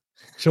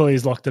 Surely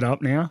he's locked it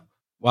up now.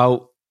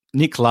 Well,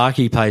 Nick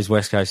Larkey plays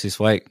West Coast this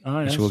week,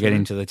 which we'll get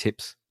into the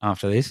tips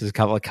after this. There's a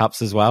couple of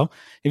cups as well.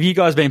 Have you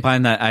guys been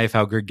playing that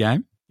AFL grid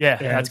game? Yeah,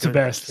 that's the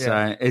best.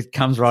 So it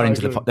comes right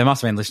into the – they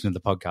must have been listening to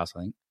the podcast,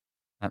 I think.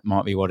 That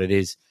might be what it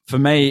is. For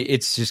me,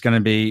 it's just going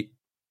to be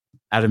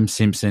Adam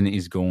Simpson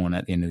is gone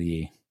at the end of the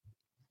year.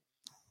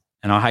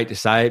 And I hate to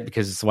say it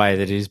because it's the way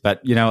that it is,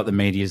 but you know what the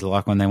media is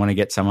like when they want to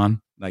get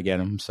someone, they get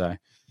them. So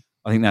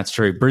I think that's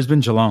true. Brisbane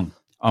Geelong.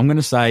 I'm going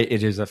to say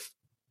it is a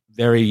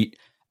very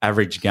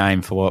average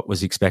game for what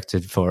was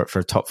expected for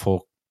a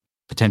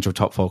potential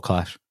top 4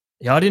 clash.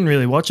 Yeah, I didn't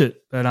really watch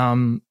it, but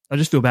I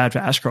just feel bad for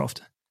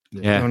Ashcroft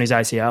on his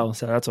ACL.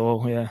 So that's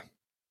all. Yeah.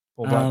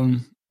 I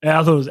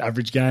thought it was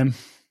average game.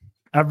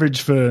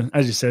 Average for,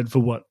 as you said, for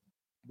what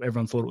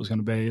everyone thought it was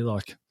going to be.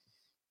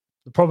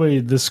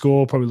 The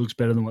score probably looks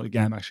better than what the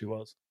game actually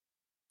was.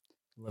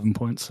 11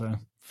 points. So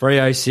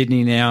Freo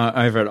Sydney now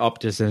over at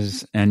Optus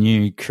as our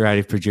new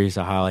creative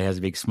producer Harley has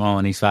a big smile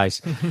on his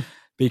face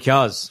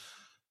because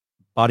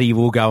Buddy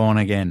will go on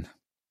again.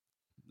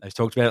 They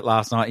talked about it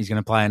last night. He's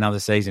going to play another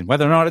season.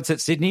 Whether or not it's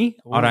at Sydney,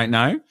 I don't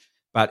know.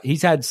 But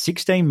he's had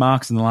 16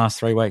 marks in the last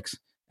 3 weeks,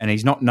 and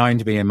he's not known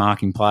to be a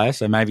marking player,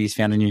 so maybe he's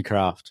found a new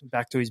craft.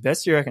 Back to his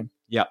best, you reckon?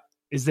 Yeah.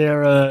 Is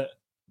there a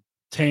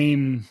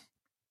team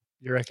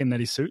you reckon that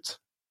he suits?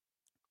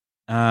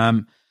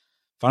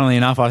 Funnily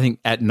enough, I think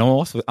at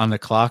North under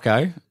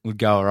Clarko would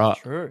go all right.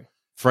 True.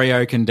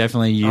 Freo can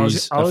definitely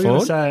use I was going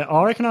to say,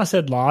 I reckon I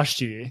said last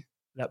year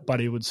that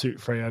Buddy would suit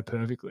Freo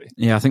perfectly.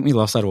 Yeah, I think we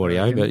lost that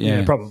audio, but yeah.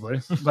 Yeah,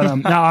 probably. But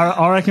no,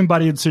 I reckon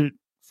Buddy would suit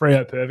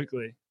Freo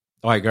perfectly.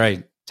 I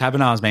agree.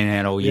 Tabernar's been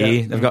out all year.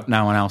 Yeah, they've got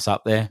no one else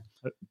up there.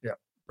 Yeah.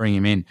 Bring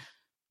him in.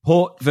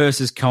 Port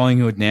versus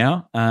Collingwood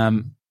now.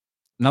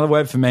 Another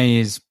word for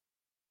me is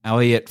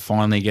Elliott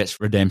finally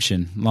gets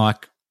redemption.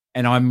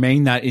 And I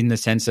mean that in the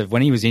sense of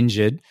when he was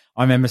injured,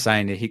 I remember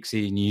saying to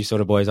Hicksy and you sort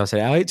of boys, I said,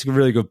 Elliott's a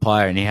really good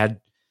player and he had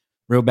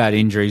real bad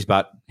injuries,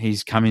 but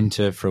he's come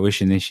into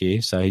fruition this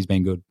year, so he's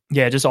been good.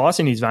 Yeah, just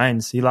ice in his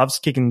veins. He loves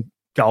kicking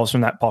goals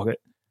from that pocket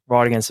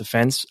right against the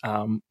fence.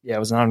 It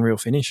was an unreal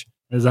finish.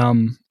 There's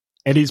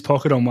Eddie's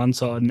pocket on one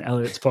side and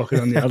Elliott's pocket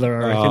on the other,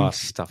 I reckon. Oh,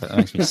 stop it. That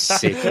makes me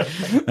sick.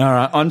 All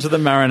right, on to the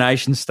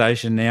marination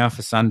station now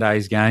for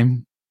Sunday's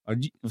game. I've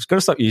got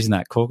to stop using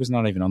that. Corker's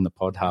not even on the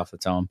pod half the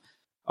time.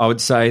 I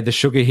would say the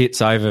sugar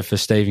hit's over for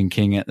Stephen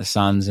King at the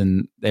Suns,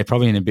 and they're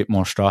probably in a bit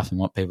more strife than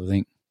what people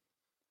think.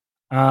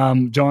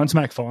 Giants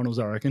make finals,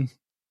 I reckon.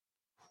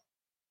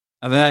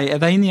 Are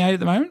they in the 8 at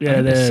the moment?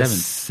 Yeah, they're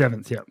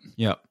 7th. Yep.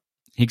 Yep.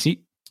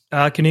 Hicksy?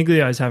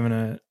 Caniglio's having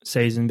a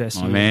season best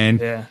year. Man.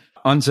 Yeah.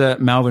 On to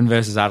Melbourne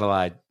versus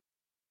Adelaide.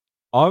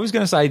 I was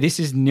going to say this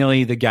is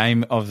nearly the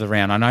game of the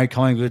round. I know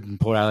Collingwood and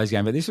Port Adelaide's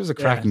game, but this was a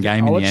cracking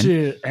game in the end. I watched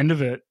the end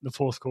of it, the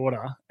fourth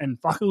quarter, and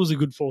fuck, it was a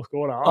good fourth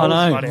quarter. I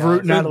know.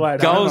 Rooting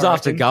Adelaide goals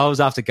after goals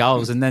after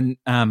goals. And then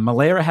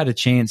Malera had a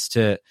chance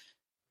to,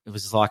 it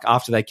was like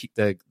after they kicked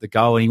the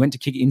goal, and he went to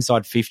kick it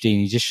inside 50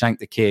 and he just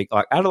shanked the kick.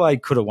 Like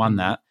Adelaide could have won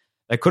that.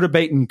 They could have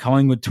beaten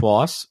Collingwood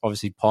twice.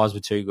 Obviously, Pies were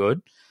too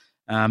good.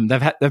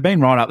 They've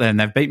been right up there and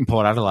they've beaten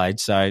Port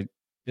Adelaide, so a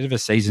bit of a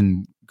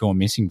season gone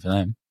missing for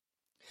them.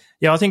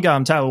 Yeah, I think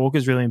Taylor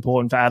Walker's really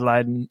important for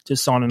Adelaide and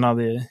just sign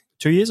another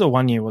 2 years or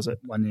 1 year, was it?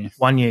 1 year.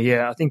 1 year,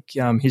 yeah. I think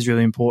he's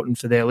really important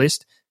for their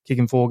list,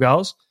 kicking 4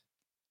 goals.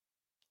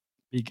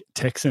 Big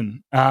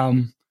Texan.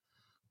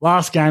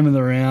 Last game of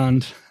the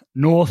round,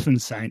 North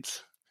and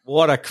Saints.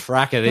 What a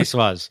cracker this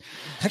was.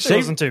 Actually, it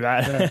wasn't too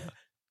bad.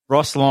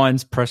 Ross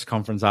Lyon's press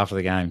conference after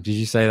the game. Did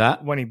you see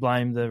that? When he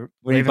blamed the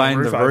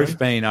roof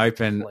being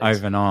open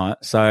overnight.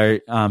 So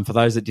for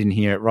those that didn't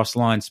hear it, Ross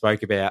Lyon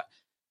spoke about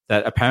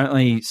that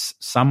apparently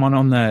someone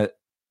on the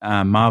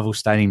Marvel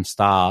Stadium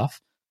staff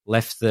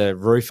left the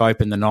roof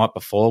open the night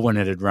before when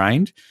it had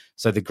rained.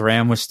 So the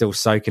ground was still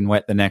soaking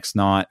wet the next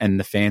night and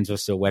the fans were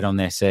still wet on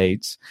their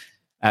seats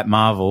at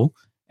Marvel.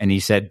 And he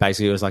said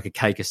basically it was like a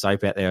cake of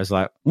soap out there. I was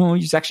like, well,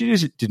 you actually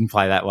just didn't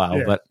play that well.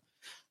 Yeah. But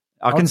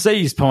I can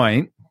see his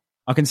point.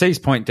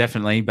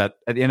 Definitely. But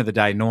at the end of the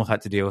day, North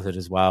had to deal with it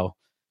as well.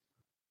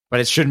 But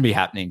it shouldn't be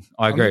happening.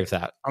 I agree with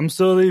that. I'm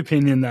still of the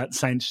opinion that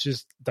Saints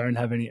just don't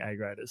have any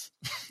A-graders.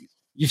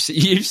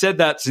 You've said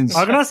that since...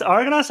 I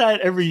reckon I say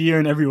it every year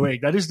and every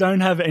week. They just don't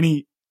have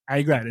any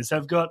A-graders.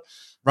 They've got...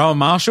 Rowan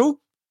Marshall?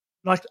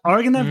 Like, I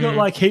reckon they've got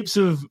like heaps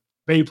of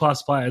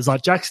B-plus players.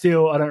 Like Jack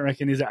Steele, I don't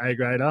reckon is an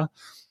A-grader.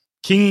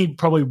 Kingy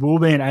probably will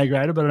be an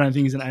A-grader, but I don't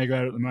think he's an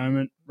A-grader at the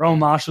moment. Rowan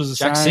Marshall's the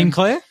Jack same.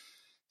 Sinclair?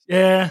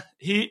 Yeah,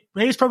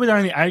 he's probably the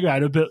only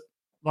A-grader, but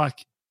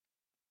like...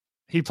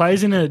 He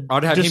plays in a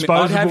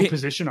disposable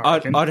position, I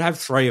reckon. I'd have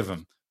 3 of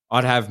them.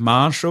 I'd have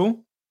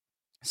Marshall,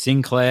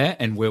 Sinclair,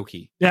 and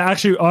Wilkie. Yeah,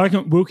 actually, I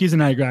reckon Wilkie's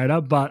an A-grader,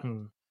 but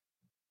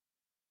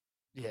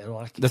yeah,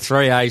 like the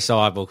 3A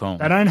side will call.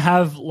 They don't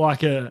have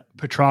like a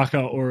Petrarca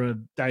or a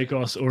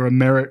Dacos or a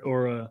Merritt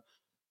or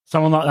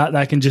someone like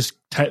that can just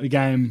take the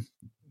game,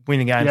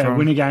 win a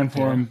game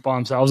for them by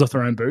themselves off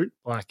their own boot.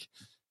 Like,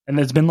 and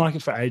it's been like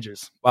it for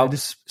ages. Well,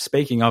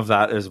 speaking of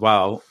that as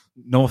well.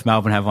 North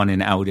Melbourne have one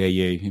in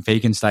LDU. If he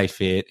can stay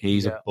fit,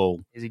 he's a bull.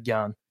 He's a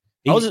gun.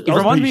 He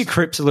reminds me of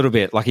Cripps a little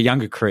bit, like a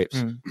younger Cripps.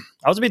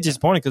 I was a bit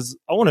disappointed because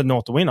I wanted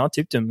North to win. I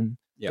tipped him. And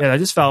they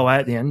just fell away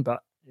at the end. But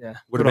yeah,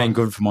 would have been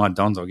good for my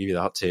Dons. I'll give you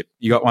the hot tip.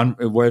 You got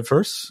a word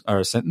for us or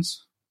a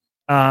sentence?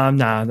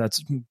 Nah,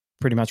 that's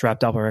pretty much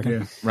wrapped up, I reckon.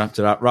 Yeah. Wrapped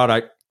it up.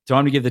 Righto.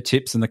 Time to give the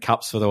tips and the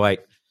cups for the week.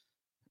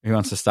 Who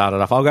wants to start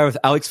it off? I'll go with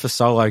Alex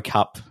Fasolo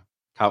Cup,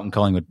 Carlton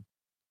Collingwood.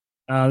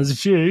 There's a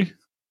few.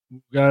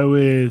 Go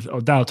with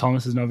Dale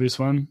Thomas is an obvious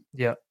one.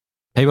 Yeah.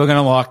 People are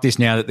going to like this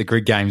now that the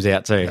grid game's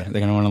out too. Yeah.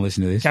 They're going to want to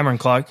listen to this. Cameron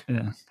Cloak.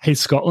 Yeah. Heath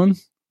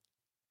Scotland.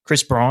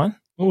 Chris Bryan.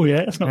 Oh,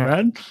 yeah. That's not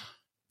bad.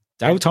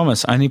 Dale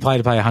Thomas only played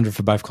to pay 100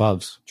 for both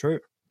clubs. True.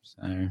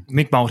 So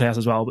Mick Malthouse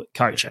as well, but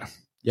coach.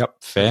 Yep.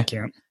 Fair.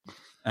 Count.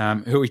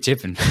 Who are we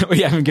tipping? We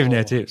haven't given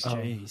our tips.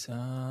 Jeez.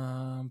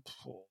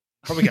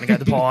 Probably going to go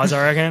the Pies,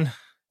 I reckon.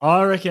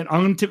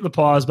 I'm going to tip the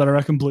Pies, but I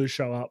reckon Blues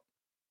show up.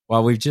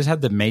 Well, we've just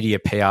had the media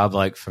PR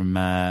bloke from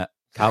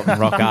Carlton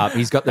rock up.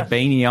 He's got the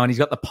beanie on. He's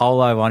got the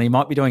polo on. He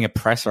might be doing a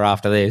presser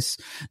after this.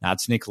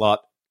 It's Nick Lott,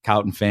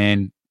 Carlton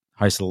fan,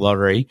 host of the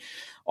lottery.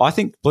 I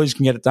think Blues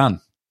can get it done.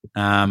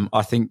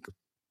 I think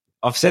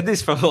I've said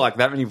this for like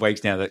that many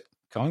weeks now that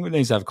Collingwood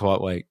needs to have a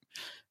quiet week.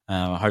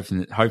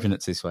 Hoping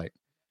it's this week.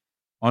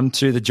 On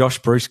to the Josh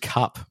Bruce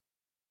Cup.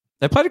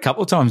 They played a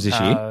couple of times this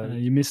year.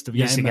 You missed the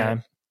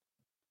game.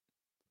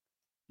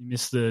 You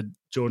missed the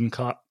Jordan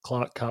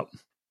Clark Cup.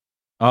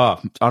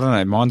 Oh, I don't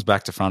know. Mine's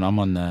back to front. I'm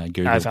on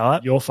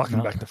Google. You're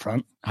fucking back to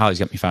front. Harley's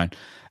got my phone.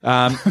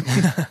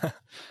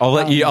 I'll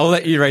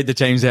let you read the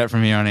teams out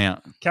from here on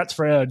out. Cats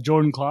for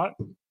Jordan Clark.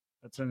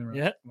 That's only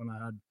right when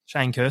I had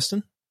Shane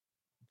Kirsten.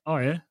 Oh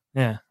yeah,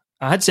 yeah.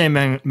 I had Sam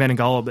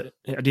Menegola, but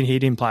I didn't hear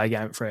him play a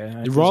game for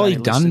Freo. Did Riley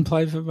Dunn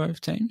play for both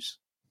teams?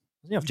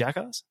 Was he off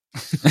Jackass?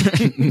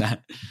 No,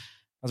 that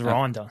was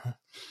Ryan Dunn.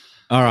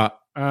 All right.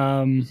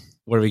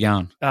 Where are we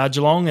going?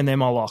 Geelong and then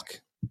my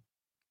lock.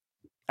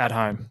 At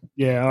home.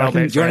 Yeah. Do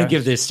you want to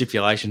give the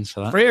stipulations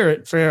for that?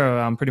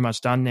 Freo pretty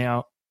much done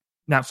now.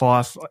 Nat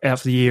Fyfe out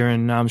for the year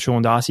and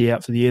Sean Darcy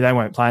out for the year. They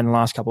won't play in the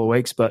last couple of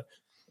weeks, but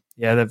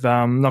yeah, they've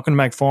not going to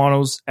make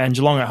finals. And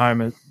Geelong at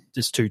home are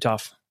just too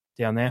tough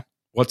down there.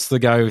 What's the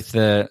go with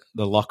the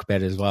lock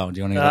bet as well?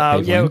 Do you want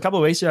to a couple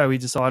of weeks ago we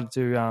decided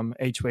to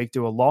each week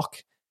do a lock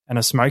and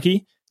a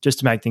smoky just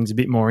to make things a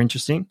bit more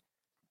interesting.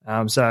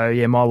 So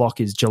yeah, my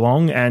lock is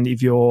Geelong, and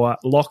if your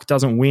lock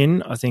doesn't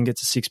win, I think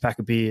it's a 6-pack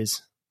of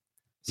beers.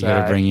 You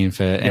got to bring in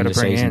for end of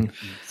season.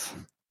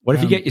 What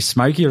if you get your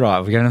smoky right?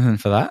 Have we got anything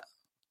for that?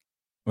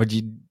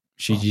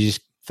 Should you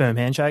just firm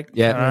handshake?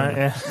 Yeah,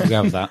 yeah. We'll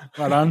go with that.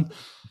 Well done.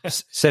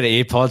 Set of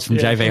earpods from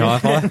JV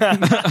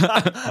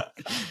Hi-Fi.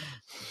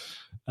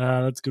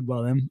 That's good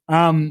by them.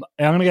 I'm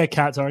going to go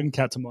Cats. I reckon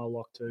Cats are my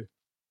lock too.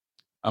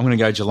 I'm going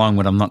to go Geelong,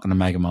 but I'm not going to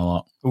make them my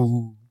lock.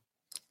 Ooh.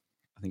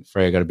 I think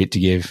Freo got a bit to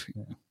give.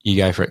 You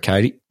go for it,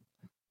 Cody.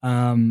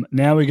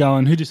 Now we're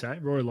going, who'd you say?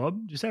 Roy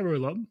Lobb? Did you say Roy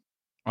Lobb?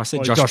 I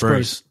said Josh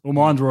Bruce. Well,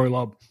 mine's Roy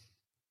Lobb.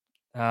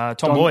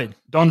 Tom Boyd.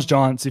 Don's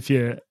Giants if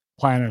you're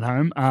playing at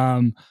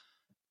home.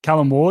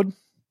 Callum Ward.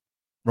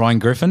 Ryan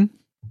Griffin.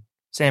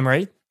 Sam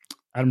Reid.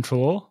 Adam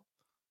Treloar.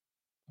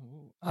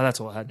 Oh, that's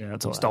all I had. Yeah,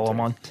 that's all Stole on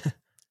one.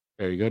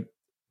 Very good.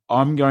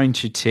 I'm going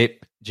to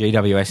tip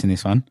GWS in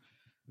this one.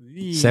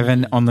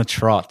 7 on the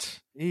trot.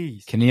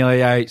 Jeez.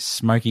 Cornelio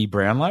Smokey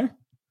Brownlow.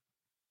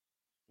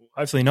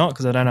 Hopefully not,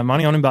 because I don't have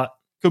money on him, but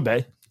could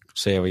be.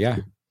 See how we go.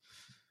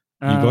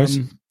 You boys?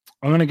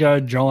 I'm going to go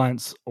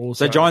Giants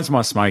also. So Giants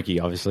my Smokey,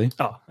 obviously.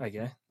 Oh, okay.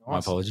 Nice. My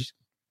apologies.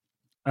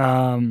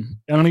 I'm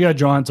going to go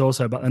Giants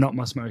also, but they're not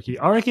my Smokey.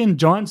 I reckon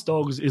Giants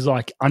Dogs is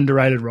like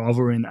underrated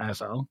rivalry in the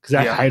AFL because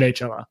they hate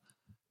each other.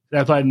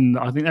 I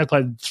think they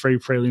played 3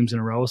 prelims in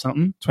a row or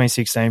something.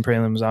 2016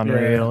 prelims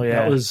unreal.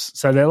 Yeah.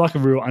 So they're like a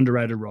real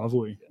underrated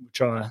rivalry,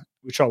 which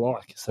I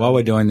like. So. While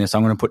we're doing this,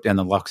 I'm going to put down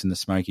the locks and the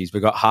Smokies.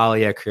 We've got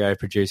Harley, our creative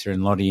producer,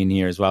 and Lottie in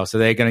here as well. So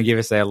they're going to give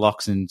us their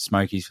locks and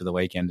Smokies for the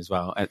weekend as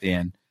well at the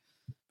end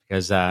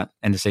because end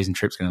of season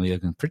trip's going to be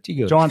looking pretty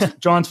good.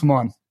 Giants for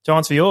mine.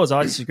 Giants for yours.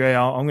 I disagree.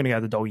 I'm going to go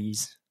the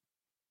Doggies.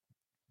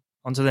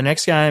 On to the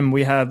next game.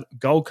 We have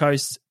Gold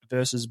Coast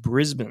versus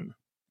Brisbane.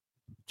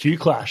 Q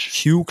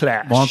Clash.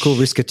 Michael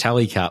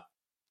Riscatelli Cup.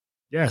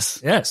 Yes.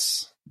 There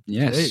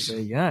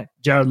you go.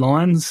 Jared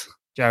Lyons.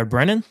 Jared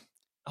Brennan.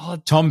 Oh,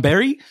 Tom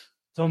Berry.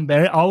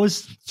 I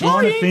was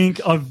trying to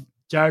think of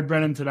Jared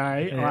Brennan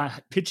today. Yeah.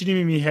 I pictured him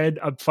in my head,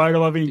 a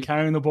photo of him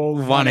carrying the ball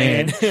with one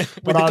hand.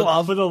 With the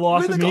glove. For the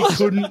life of me,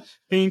 couldn't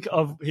think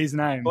of his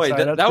name. Boy,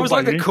 so that was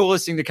like the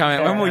coolest thing to come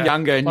out. When we were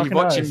younger and you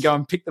watch him go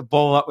and pick the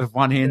ball up with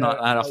one hand like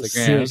that off the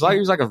ground. It was like he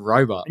was like a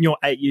robot. And you're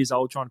 8 years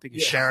old trying to pick a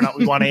Sharon up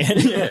with one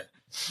hand. Yeah.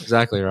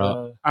 Exactly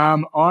right.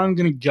 I'm going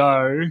to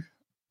go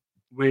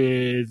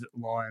with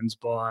Lions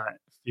by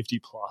 50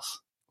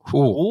 plus.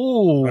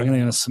 Ooh. I'm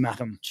going to smack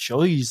them.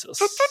 Jesus.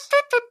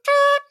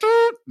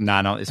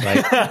 Nah, not this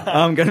week.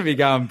 I'm going to be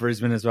going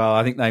Brisbane as well.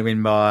 I think they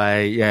win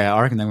by, I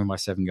reckon they win by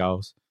 7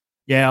 goals.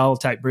 Yeah, I'll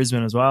take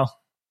Brisbane as well.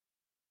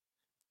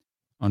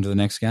 On to the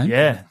next game?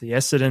 Yeah, the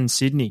Essendon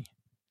Sydney.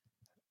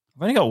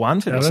 I've only got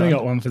one for this one. I've only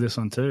got one for this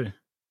one too.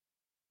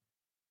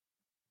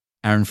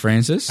 Aaron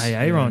Francis. Hey,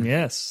 Aaron,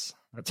 yes.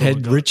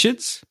 Ted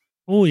Richards.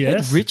 Oh,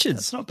 yes. Ted Richards.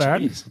 That's not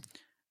bad. Jeez.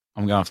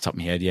 I'm going off the top of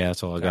my head. Yeah,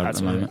 that's all I got at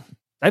the moment.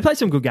 They play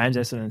some good games,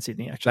 Essendon and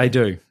Sydney,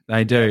 actually.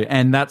 They do.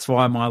 And that's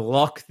why my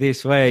lock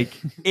this week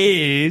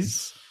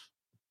is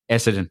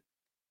Essendon.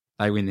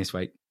 They win this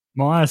week.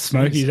 My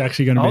Smokey is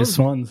actually going to be the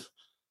Swans.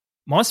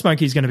 My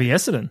Smokey is going to be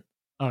Essendon.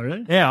 Oh,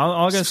 really? Yeah,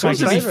 I'll go Swans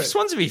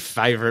to be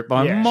favourite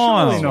by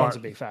miles. Swans to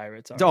be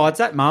favourites. Oh, it's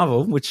at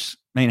Marvel, which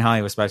me and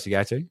Harley were supposed to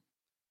go to.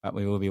 But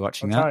we will be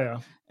watching that. Tell you.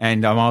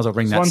 And I might as well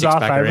bring Swans that 6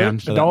 back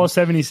around.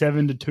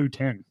 $1.77 to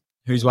 $2.10.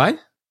 Whose way?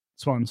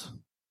 Swans.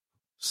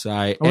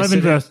 So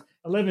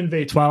 11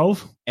 v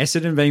 12.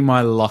 Essendon being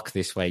my lock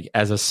this week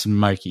as a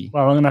Smoky.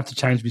 Well, I'm going to have to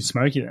change my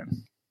Smoky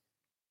then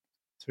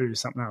to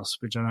something else,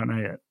 which I don't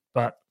know yet.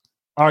 But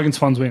I reckon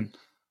Swans win.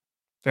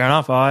 Fair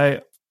enough.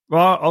 I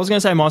was going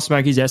to say my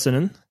Smoky's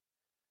Essendon,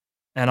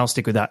 and I'll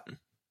stick with that.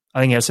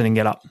 I think Essendon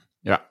get up.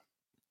 Yeah.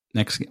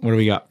 Next, what do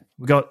we got?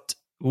 We got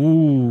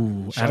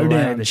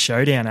Adelaide, the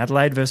showdown.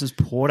 Adelaide versus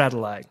Port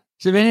Adelaide.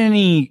 Has there been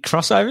any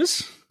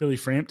crossovers? Billy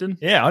Frampton.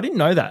 Yeah, I didn't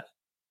know that.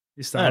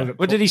 He started at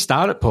Port. Did he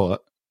start at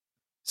Port?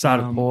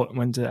 Started at Port,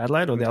 went to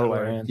Adelaide, or the other way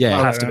around?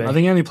 Yeah, have to be. I think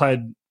he only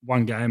played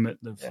one game at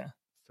the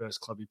first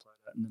club he played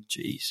at. And then,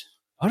 jeez,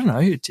 I don't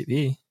know who'd tip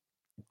here.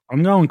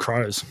 I'm going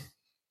Crows.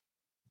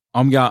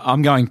 I'm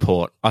going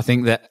Port. I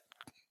think that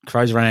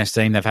Crows run out of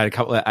steam. They've had a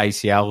couple of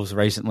ACLs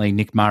recently.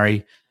 Nick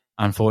Murray,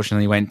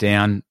 unfortunately, went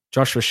down.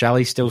 Joshua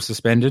Shelley still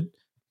suspended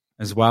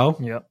as well.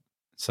 Yep.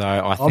 So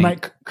I'll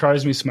make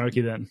Crows me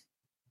Smoky then.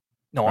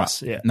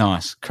 Nice, right. Yeah.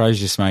 Nice. Crows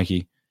your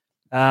Smoky.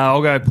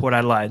 I'll go Port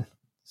Adelaide.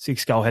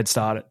 6-goal head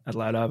start at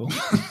Adelaide Oval.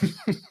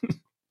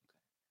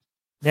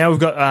 Now we've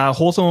got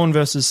Hawthorn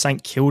versus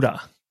St Kilda.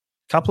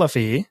 Couple for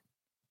here.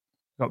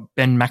 We've got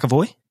Ben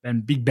McAvoy.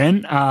 Big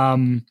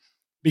Ben.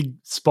 Big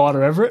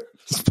Spider Everett.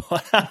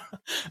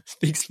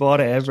 Big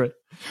Spider Everett.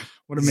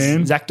 What a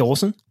man. Zach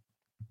Dawson.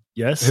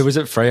 Yes. Who was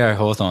it? Freo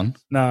Hawthorn?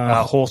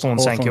 No. Hawthorn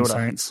St Kilda.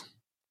 Saints.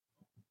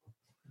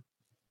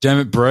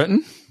 Dermot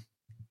Brereton.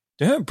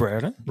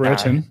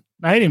 Brereton.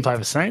 No, he didn't play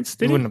for Saints,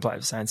 did he? Wouldn't have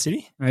played for Saints, did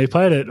he? No, he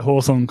played at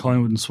Hawthorn,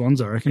 Collingwood and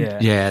Swans, I reckon.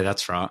 Yeah,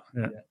 that's right.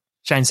 Yeah.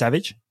 Shane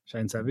Savage,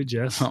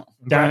 yes. Oh.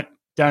 Darren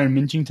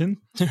Minchington.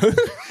 Don't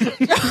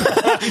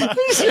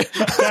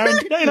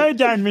know who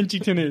Darren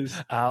Minchington is.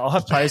 I'll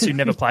have players who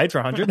never played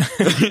for 100.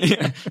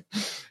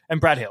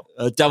 And Brad Hill.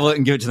 Double it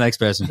and give it to the next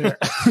person. Yeah.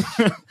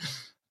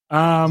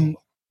 I'm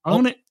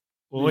gonna.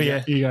 Oh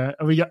yeah. You go.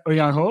 Are we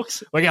going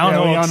Hawks? We're going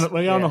Hawks.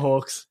 We're going the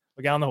Hawks.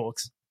 We're going the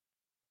Hawks.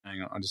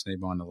 Hang on, I just need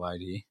mine to load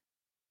here.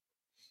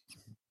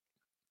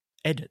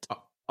 Edit.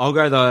 I'll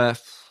go the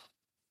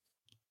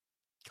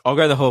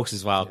Hawks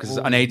as well because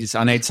I need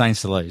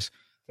Saints to lose.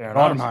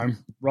 Ride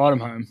them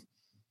home.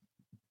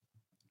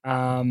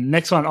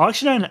 Next one. I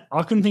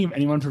couldn't think of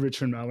anyone for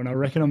Richmond, Melbourne. I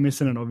reckon I'm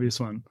missing an obvious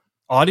one.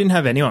 I didn't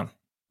have anyone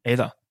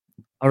either.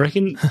 I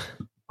reckon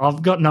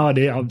I've got no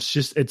idea. It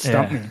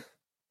stumped me.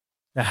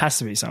 There has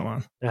to be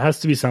someone.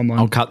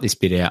 I'll cut this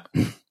bit out.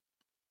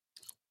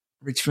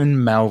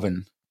 Richmond,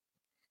 Melbourne.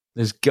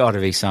 There's got to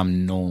be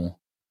some Nor.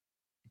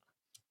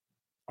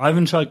 I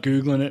even tried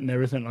Googling it and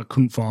everything. I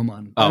couldn't find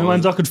one. The only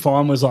ones I could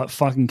find was like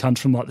fucking cunts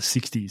from like the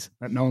 60s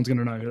that no one's going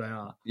to know who they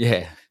are.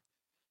 Yeah.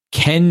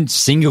 Ken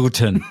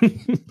Singleton.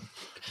 I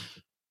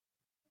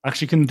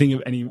actually couldn't think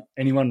of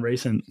anyone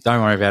recent.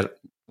 Don't worry about it.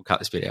 We'll cut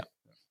this bit out.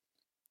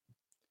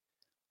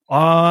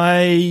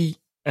 I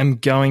am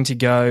going to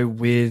go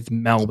with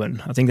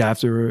Melbourne. I think they have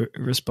to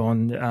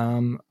respond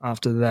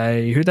after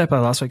who'd they play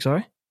last week,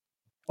 sorry?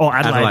 Oh,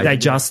 Adelaide.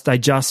 They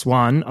just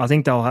won. I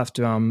think they'll have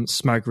to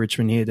smoke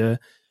Richmond here to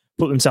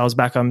put themselves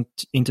back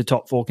into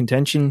top 4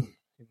 contention.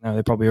 No,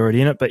 they're probably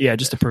already in it, but yeah,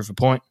 just to prove a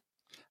point.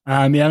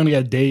 I'm going to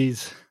go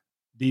D's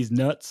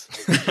nuts.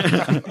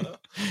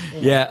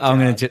 Yeah, I'm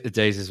going to tip the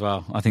D's as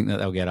well. I think that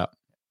they'll get up.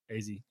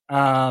 Easy.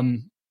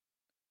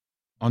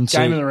 On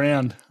game of the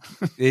round.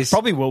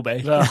 Probably will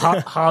be. The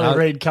Harley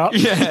Reid Cup.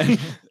 Yeah.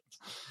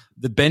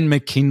 The Ben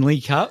McKinley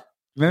Cup.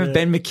 Remember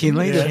Ben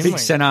McKinley, the big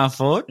centre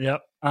forward?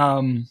 Yep.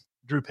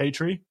 Drew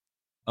Petrie.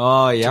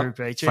 Oh, yeah.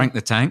 Frank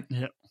the Tank.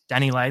 Yep.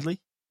 Danny Laidley.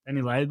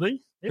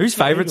 Yep. Who's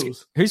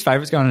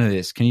favourites going into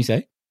this? Can you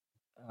say?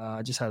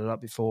 I just had it up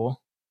before.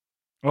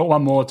 Oh,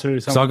 one more too.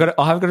 So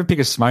I have got to pick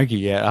a smoky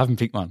yet. I haven't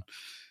picked one.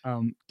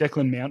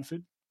 Declan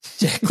Mountford.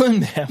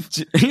 Who?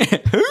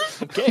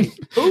 Okay.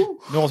 Who?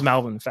 North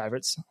Melbourne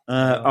favourites.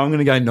 I'm going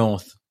to go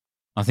North.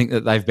 I think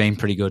that they've been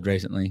pretty good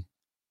recently.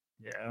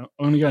 Yeah, I'm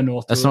going to go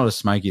North. That's not a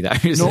smoky though,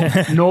 is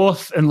it?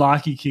 North and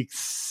Larky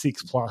kicks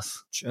 6+.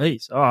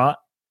 Jeez. All right.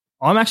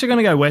 I'm actually going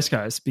to go West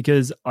Coast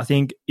because I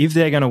think if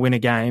they're going to win a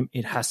game,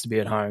 it has to be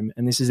at home.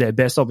 And this is their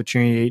best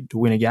opportunity to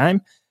win a game.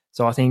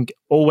 So I think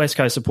all West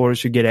Coast supporters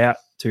should get out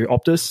to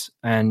Optus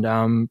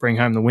and bring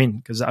home the win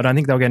because I don't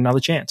think they'll get another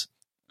chance.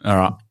 All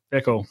right.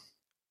 Fair call.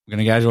 We're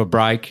going to go to a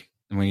break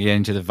and we get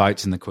into the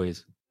votes and the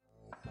quiz.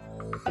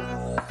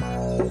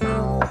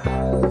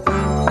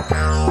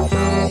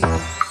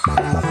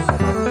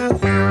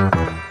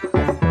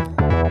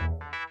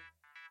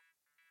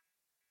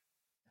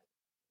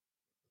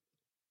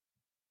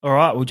 All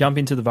right, we'll jump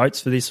into the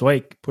votes for this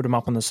week, put them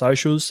up on the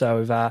socials. So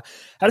we've had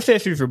a fair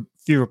few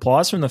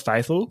replies from the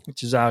faithful,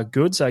 which is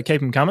good, so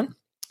keep them coming.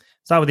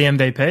 Start with the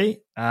MVP.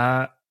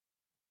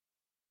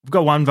 We've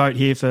got one vote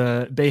here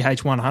for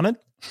BH100.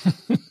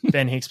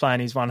 Ben Hicks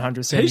playing his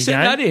 170th game. Who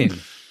sent that in?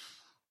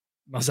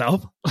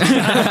 Myself.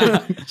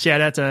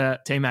 Shout out to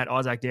teammate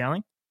Isaac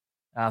Dowling.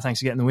 Thanks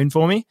for getting the win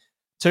for me.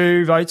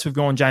 2 votes, we've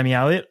gone Jamie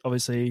Elliott,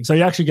 obviously. So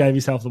you actually gave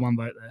yourself the 1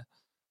 vote there.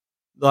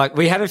 Like,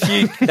 we had a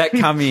few that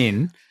come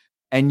in.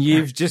 And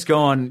you've just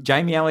gone,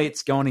 Jamie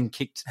Elliott's gone and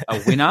kicked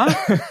a winner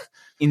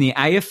in the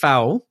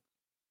AFL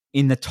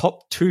in the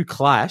top 2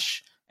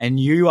 clash, and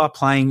you are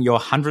playing your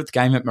 100th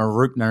game at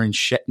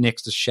Mooroopna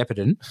next to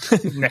Shepparton.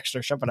 Next to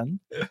Shepparton.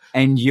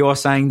 And you're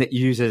saying that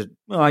you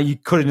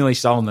could have nearly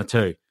stolen the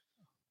 2.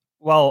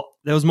 Well,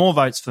 there was more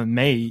votes for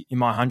me in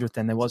my 100th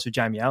than there was for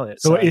Jamie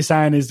Elliott. So what you're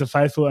saying is the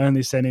faithful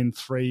only sent in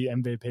 3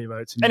 MVP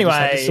votes.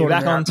 Anyway,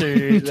 back on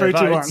to the 3, 2,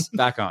 votes. 1.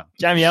 Back on.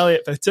 Jamie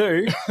Elliott for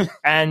 2.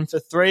 And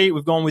for 3,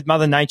 we've gone with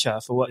Mother Nature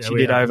for what she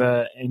did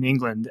over in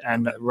England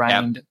and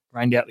rained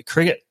out the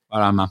cricket.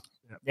 Well done, Mum.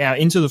 Now,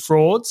 into the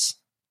frauds.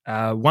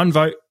 1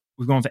 vote,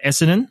 we've gone for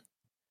Essendon.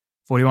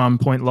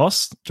 41-point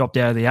loss, dropped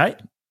out of the 8.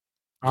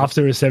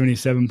 After a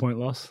 77-point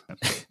loss.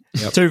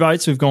 Yep. 2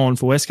 votes, we've gone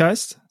for West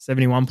Coast.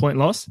 71-point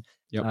loss.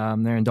 Yep.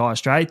 They're in dire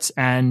straits.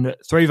 And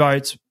 3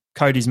 votes,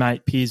 Cody's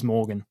mate, Piers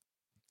Morgan.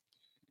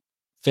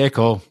 Fair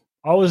call.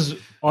 I was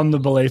on the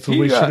belief that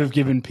we should have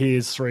given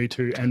Piers 3,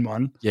 2, and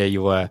 1. Yeah,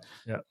 you were.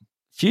 Yeah. A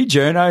few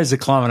journos are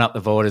climbing up the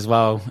board as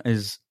well.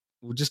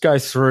 We'll just go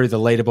through the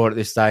leaderboard at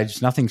this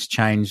stage. Nothing's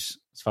changed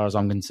as far as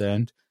I'm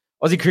concerned.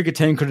 Aussie cricket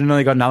team could have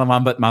nearly got another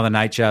one, but Mother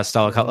Nature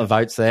stole a couple of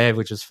votes there,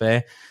 which was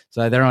fair.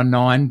 So they're on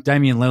 9.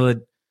 Damian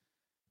Lillard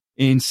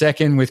in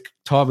second,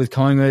 tied with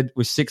Collingwood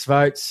with 6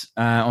 votes.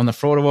 On the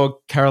fraud award,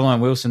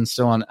 Caroline Wilson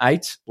still on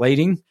 8,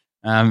 leading,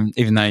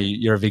 even though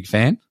you're a big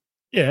fan.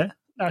 Yeah.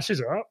 No,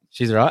 she's all right.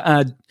 She's all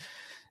right.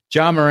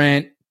 Ja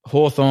Morant,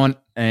 Hawthorn,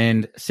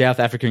 and South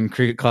African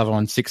Cricket Club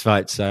on 6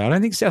 votes. So I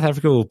don't think South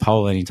Africa will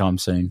poll anytime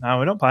soon. No,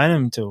 we're not playing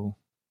them until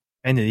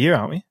end of the year,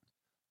 aren't we?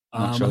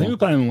 I think we're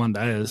playing them 1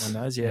 day. 1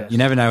 days, yeah. You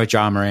never know with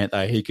Ja Morant,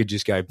 though. He could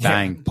just go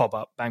bang. Yeah, pop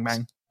up. Bang,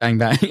 bang. Bang,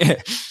 bang.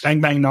 Yeah.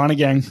 Bang, bang, 9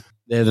 again.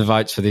 They're the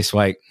votes for this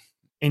week.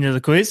 Into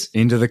the quiz?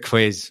 Into the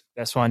quiz.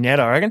 Best one yet,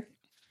 I reckon.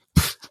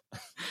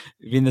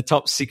 In the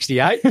top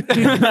 68. All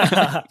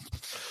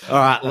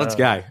right, let's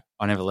go.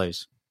 I never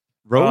lose.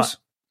 Rules?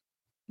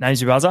 Right.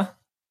 Names your buzzer.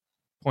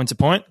 Point to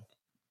point.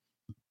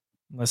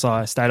 Unless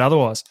I state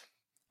otherwise.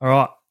 All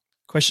right.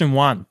 Question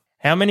 1.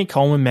 How many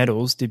Coleman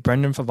medals did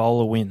Brendan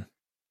Favola win?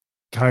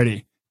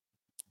 Cody.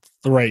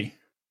 3.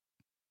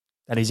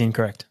 That is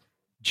incorrect.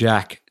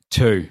 Jack,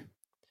 2.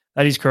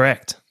 That is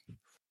correct.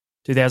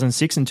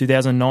 2006 and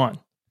 2009.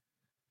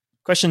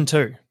 Question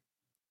 2.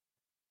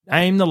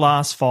 Name the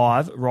last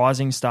 5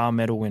 Rising Star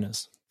medal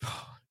winners.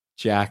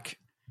 Jack.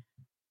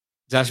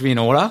 Does that have to be in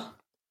order?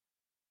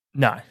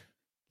 No.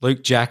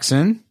 Luke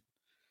Jackson.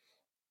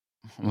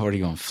 I'm already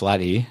going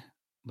flat here.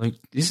 Luke,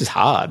 this is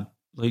hard.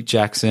 Luke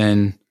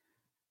Jackson.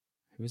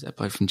 Who was that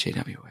bloke from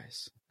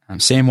GWS?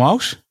 Sam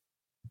Walsh.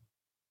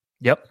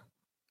 Yep.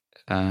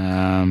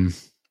 So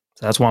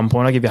that's 1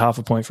 point. I'll give you half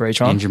a point for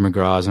each one. Andrew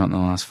McGrath's not in the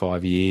last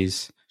 5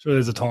 years. Sure,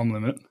 there's a time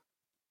limit.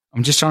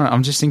 I'm just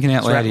thinking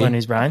out loud here. In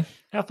his brain.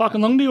 How fucking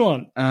long do you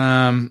want?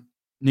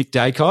 Nick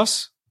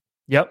Dacos.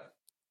 Yep.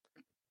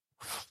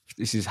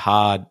 This is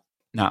hard.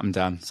 No, I'm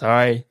done.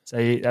 Sorry.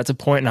 So that's a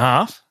point and a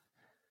half.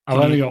 I've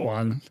only got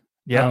one.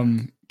 Yeah.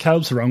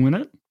 Caleb Sarong win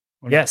it?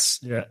 Yes.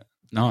 Yeah.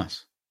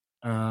 Nice.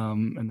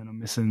 And then I'm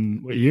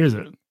missing, what year is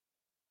it?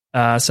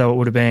 So it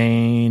would have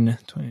been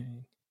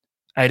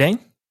 2018.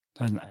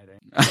 2018.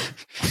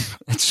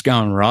 It's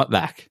going right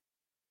back.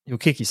 You'll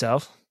kick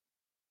yourself.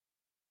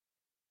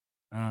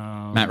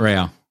 Matt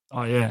Rao.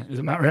 Oh, yeah. Is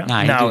it Matt Rao?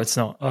 No, it's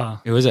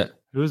not. Who is it?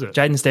 Who is it?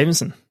 Jaden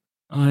Stevenson.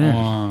 Oh,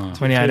 yeah.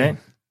 2018.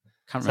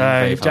 Can't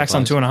remember. So Jack's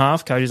on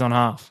 2.5, Cody's on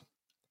half.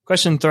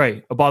 Question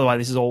 3. Oh, by the way,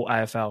 this is all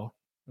AFL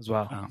as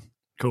well. Oh,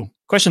 cool.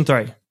 Question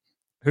 3.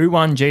 Who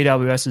won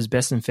GWS's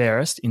best and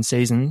fairest in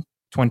season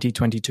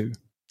 2022?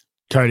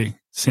 Cody.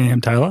 Sam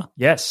Taylor?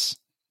 Yes.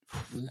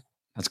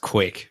 That's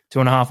quick.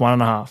 2.5,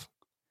 1.5.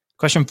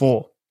 Question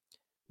 4.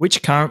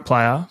 Which current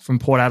player from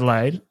Port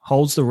Adelaide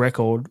holds the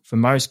record for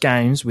most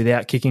games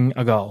without kicking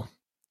a goal?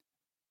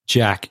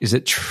 Jack. Is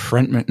it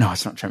Trent? No,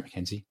 it's not Trent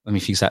McKenzie. Let me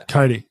fix that.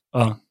 Cody.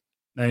 Oh,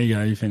 there you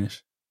go. You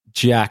finish.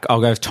 Jack. I'll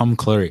go with Tom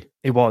Cleary.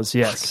 He was,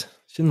 yes.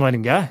 Shouldn't let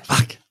him go.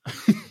 Fuck.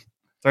 3.5,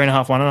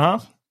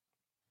 1.5.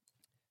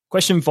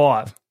 Question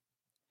 5.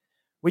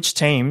 Which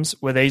teams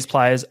were these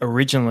players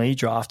originally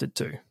drafted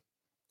to?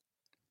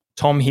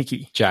 Tom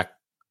Hickey. Jack.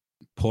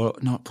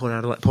 Port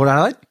Adelaide. Port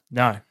Adelaide?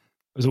 No.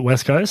 Was it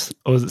West Coast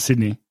or was it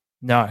Sydney?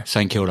 No.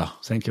 St Kilda.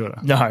 St Kilda.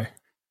 No.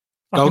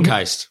 Gold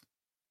Coast.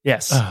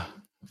 Yes.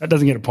 That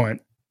doesn't get a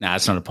point. Nah,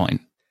 it's not a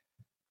point.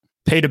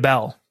 Peter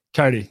Bell.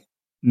 Cody.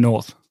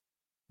 North.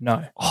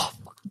 No. Oh,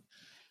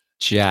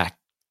 Jack.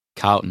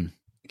 Carlton.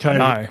 Cody.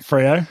 No.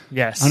 Freo.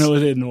 Yes. I know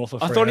it was North or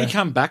Freo. I thought he'd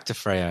come back to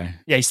Freo.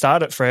 Yeah, he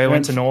started at Freo,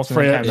 went to North, and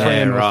then came back.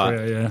 Yeah, right.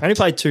 Freo, yeah. Only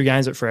played 2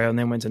 games at Freo and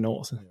then went to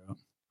North.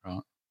 Right.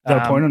 Is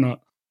that a point or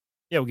not?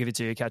 Yeah, we'll give it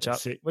to you. Catch up.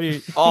 What do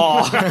you?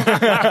 Oh,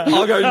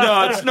 I'll go.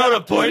 No, it's not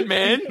a point,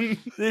 man.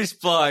 This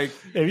bloke.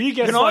 If you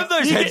guess, can I have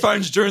those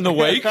headphones during the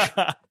week?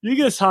 You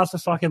guess half the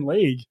fucking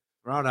league.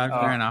 Righto,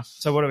 fair enough.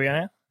 So what are we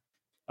on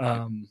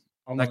now?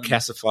 That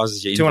classifies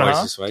as your 2.5?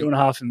 invoice this week.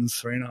 2.5 and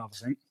 3.5, I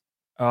think.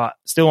 All right.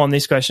 Still on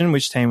this question,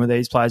 which team were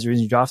these players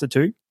originally drafted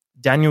to?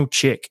 Daniel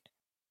Chick.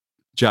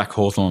 Jack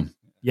Hawthorne.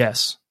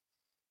 Yes.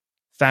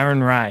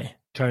 Farron Ray.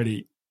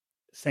 Cody.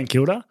 St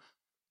Kilda.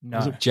 No.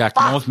 Jack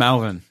North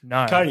Melbourne.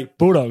 No. Cody.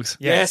 Bulldogs.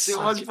 Yes. It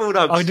was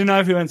Bulldogs. I didn't know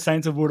if he went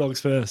Saints or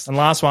Bulldogs first. And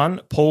last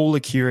one, Paul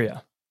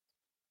Licuria.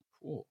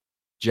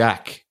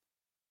 Jack.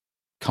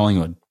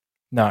 Collingwood.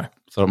 No.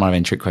 Thought it might have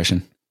been a trick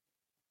question.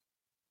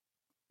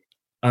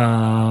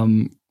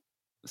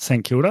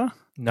 St Kilda.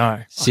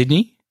 No.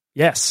 Sydney.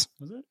 Yes.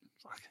 Was it?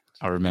 Fuck.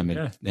 I remembered.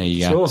 Yeah. There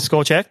you go. Sure.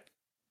 Score check.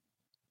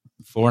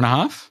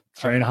 4.5.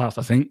 3.5,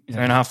 I think.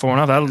 Yeah. 3.5,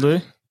 4.5. That'll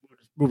do.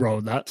 We'll roll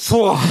with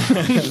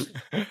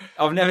that.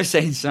 I've never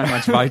seen so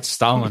much votes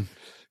stolen.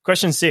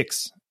 Question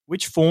 6.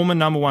 Which former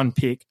number 1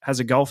 pick has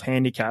a golf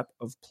handicap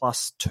of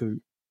 +2?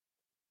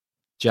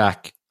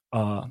 Jack.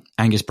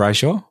 Angus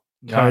Brayshaw.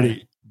 No.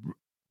 Cody.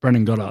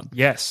 Brendan Goddard.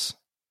 Yes.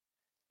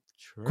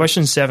 True.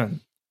 Question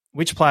 7.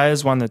 Which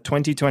players won the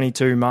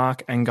 2022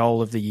 Mark and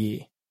Goal of the Year?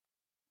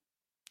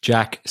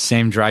 Jack.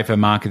 Sam Draper,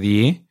 Mark of the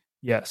Year.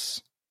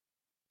 Yes.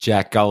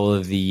 Jack, Goal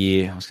of the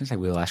Year. I was going to say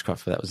Will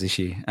Ashcroft, but that was this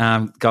year.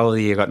 Goal of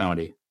the Year, got no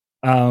idea.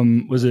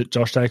 Was it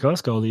Josh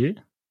Dacos, Goal of the Year?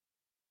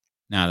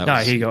 No,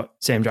 he got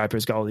Sam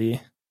Draper's Goal of the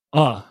Year.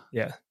 Oh.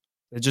 Yeah.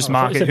 They just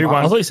mark it. Who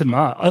won? I thought you said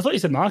Mark. I thought you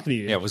said Mark of the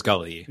Year. Yeah, it was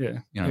Goal of the Year. Yeah.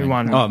 You know who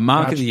won? Oh,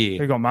 Mark of the Year.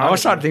 Who got Mark? I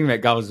was trying to think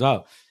about goals as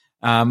well.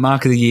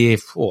 Mark of the Year.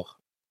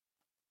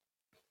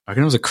 I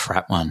reckon it was a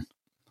crap one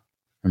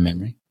from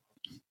memory.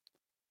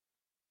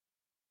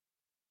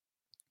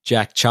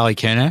 Jack, Charlie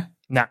Kerner.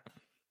 Nah.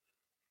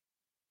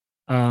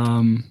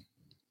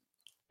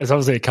 It's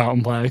obviously a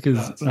Carlton player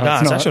because no,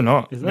 it's actually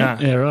not. Is it? Nah.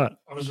 Yeah, right.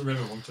 I just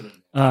remember watching it.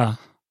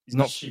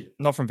 He's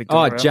not from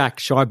Victoria. Oh, Jack,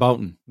 Shy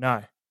Bolton.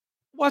 No.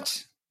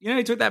 What? You know,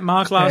 he took that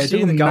mark last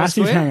year in the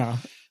massive goal hanger.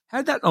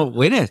 How'd that not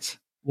win it?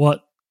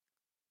 What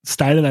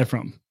state are they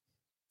from?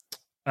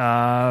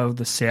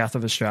 The south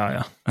of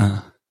Australia.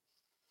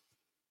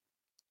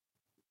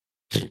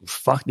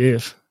 Fuck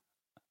if.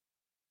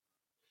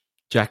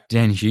 Jack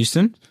Dan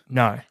Houston?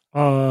 No.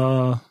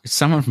 It's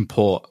someone from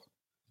Port.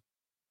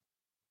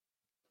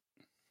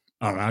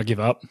 I don't know, I'll give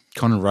up.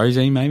 Connor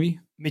Rosie, maybe?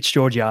 Mitch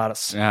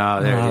Georgiadis.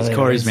 Oh, there it is.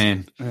 Corey's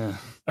man. Yeah.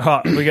 All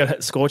right, we got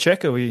a score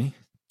check. Are we?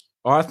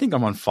 I think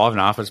I'm on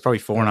 5.5. It's probably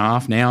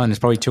 4.5 now, and it's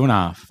probably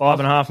 2.5.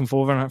 5.5 and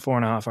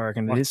 4.5. I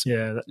reckon it is.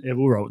 Yeah,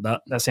 we'll roll with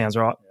that. That sounds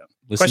right.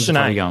 Yeah. Question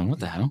 8. Going, what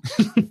the hell?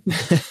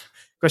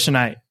 Question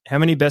 8. How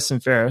many best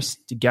and fairest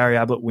did Gary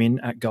Ablett win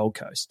at Gold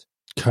Coast?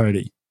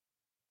 Cody.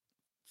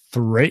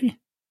 3?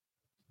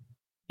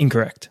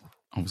 Incorrect.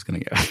 I was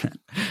going to go with that.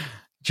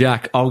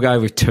 Jack, I'll go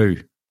with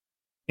 2.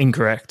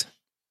 Incorrect.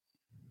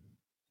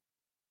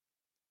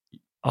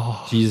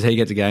 Oh, does he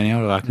get to go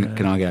now, or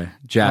can I go?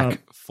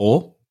 Jack,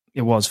 4?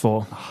 It was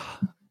 4.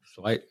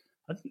 Sweet.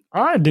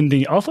 I didn't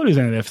think. I thought he was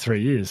only there for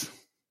 3 years.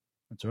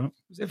 That's right.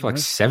 He was there for like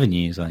 7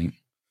 years, I think.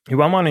 He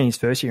won one in his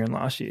first year and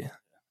last year.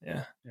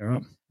 Yeah. Yeah,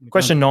 right.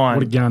 Question 9.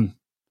 What a gun.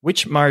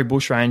 Which Murray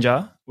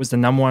Bushranger was the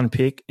number 1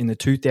 pick in the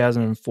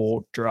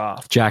 2004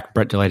 draft? Jack,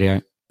 Brett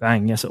Deledio.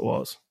 Bang. Yes, it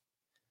was.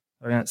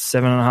 I think that's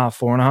 7.5,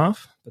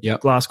 4.5.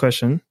 Yep. Last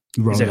question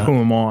is that who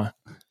am I?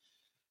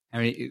 How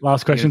many?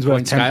 Last question's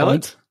worth 10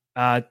 points.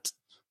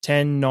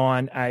 10,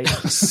 9, 8,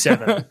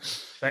 7.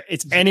 So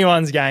it's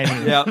anyone's game.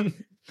 Yeah.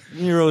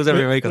 New rules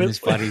every week on this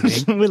bloody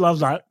thing. We love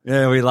that.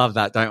 Yeah, we love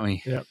that, don't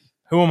we? Yep.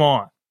 Who am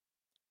I?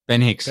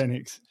 Ben Hicks.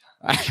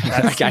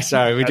 Okay,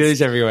 so we do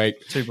this every week.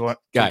 2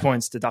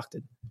 points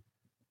deducted.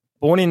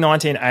 Born in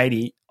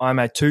 1980, I'm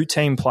a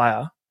 2-team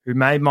player who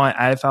made my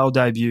AFL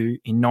debut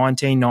in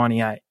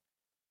 1998,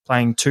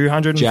 playing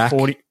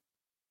 240. Jack.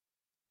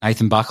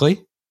 Nathan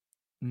Buckley?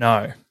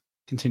 No.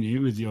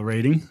 Continue with your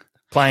reading.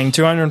 Playing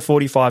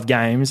 245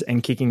 games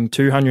and kicking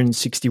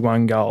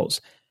 261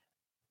 goals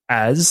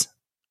as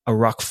a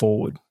ruck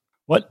forward.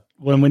 What?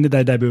 When did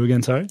they debut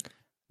again, sorry?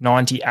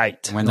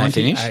 98. When they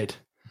finished?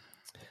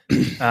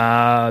 Don't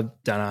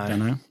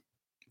know.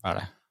 Righto.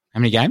 How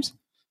many games?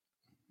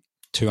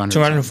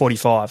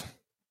 245.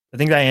 I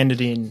think they ended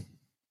in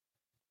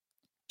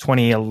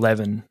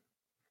 2011.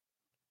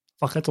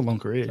 Fuck, that's a long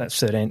career. That's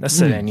 13. That's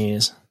 13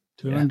 years.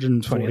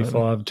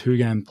 245,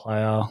 2-game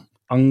player.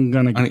 I'm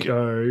gonna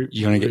go.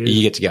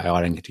 You get to go.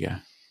 I don't get to go.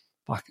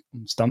 Fuck,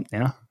 I'm stumped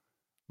now.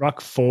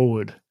 Ruck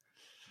forward.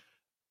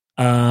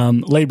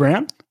 Lee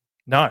Brown?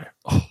 No.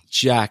 Oh,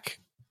 Jack.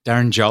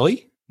 Darren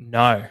Jolly?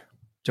 No.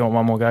 Do you want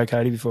one more go,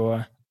 Cody,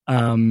 before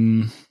I...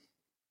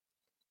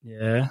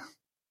 Yeah.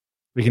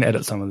 We can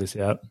edit some of this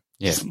out.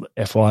 Yeah. Just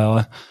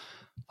FYI.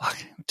 Fuck,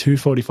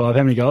 245.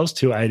 How many goals?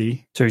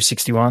 280.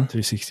 261.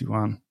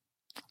 261.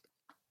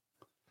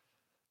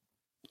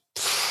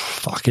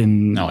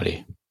 Fucking... No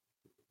idea.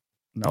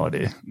 No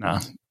idea. Nah.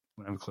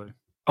 Don't have a clue.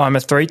 I'm a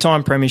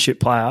 3-time premiership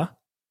player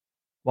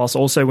whilst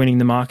also winning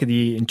the Mark of the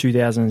Year in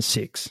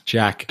 2006.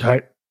 Jack.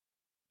 Okay.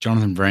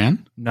 Jonathan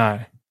Brown? No.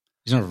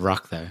 He's not a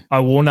ruck, though.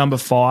 I wore number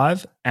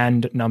 5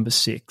 and number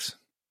 6.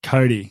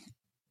 Cody.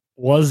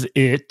 Was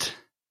it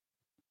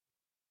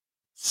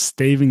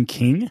Stephen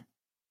King?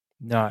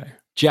 No.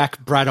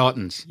 Jack Brad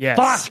Ottens. Yes.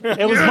 Fuck!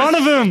 It was one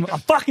of them. I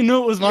fucking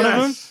knew it was one of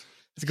them.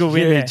 It's a good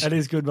win there. That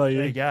is good by you.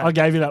 There you go. I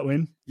gave you that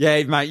win.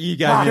 Yeah, mate, you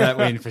gave me that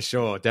win for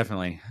sure,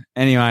 definitely.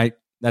 Anyway,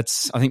 I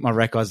think my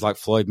record's like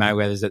Floyd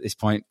Mayweather's at this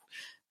point.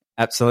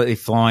 Absolutely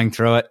flying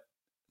through it.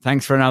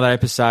 Thanks for another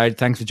episode.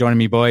 Thanks for joining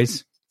me,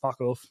 boys.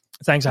 Fuck off.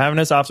 Thanks for having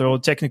us after all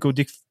technical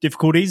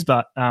difficulties,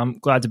 but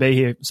glad to be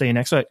here. See you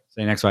next week.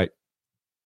 See you next week.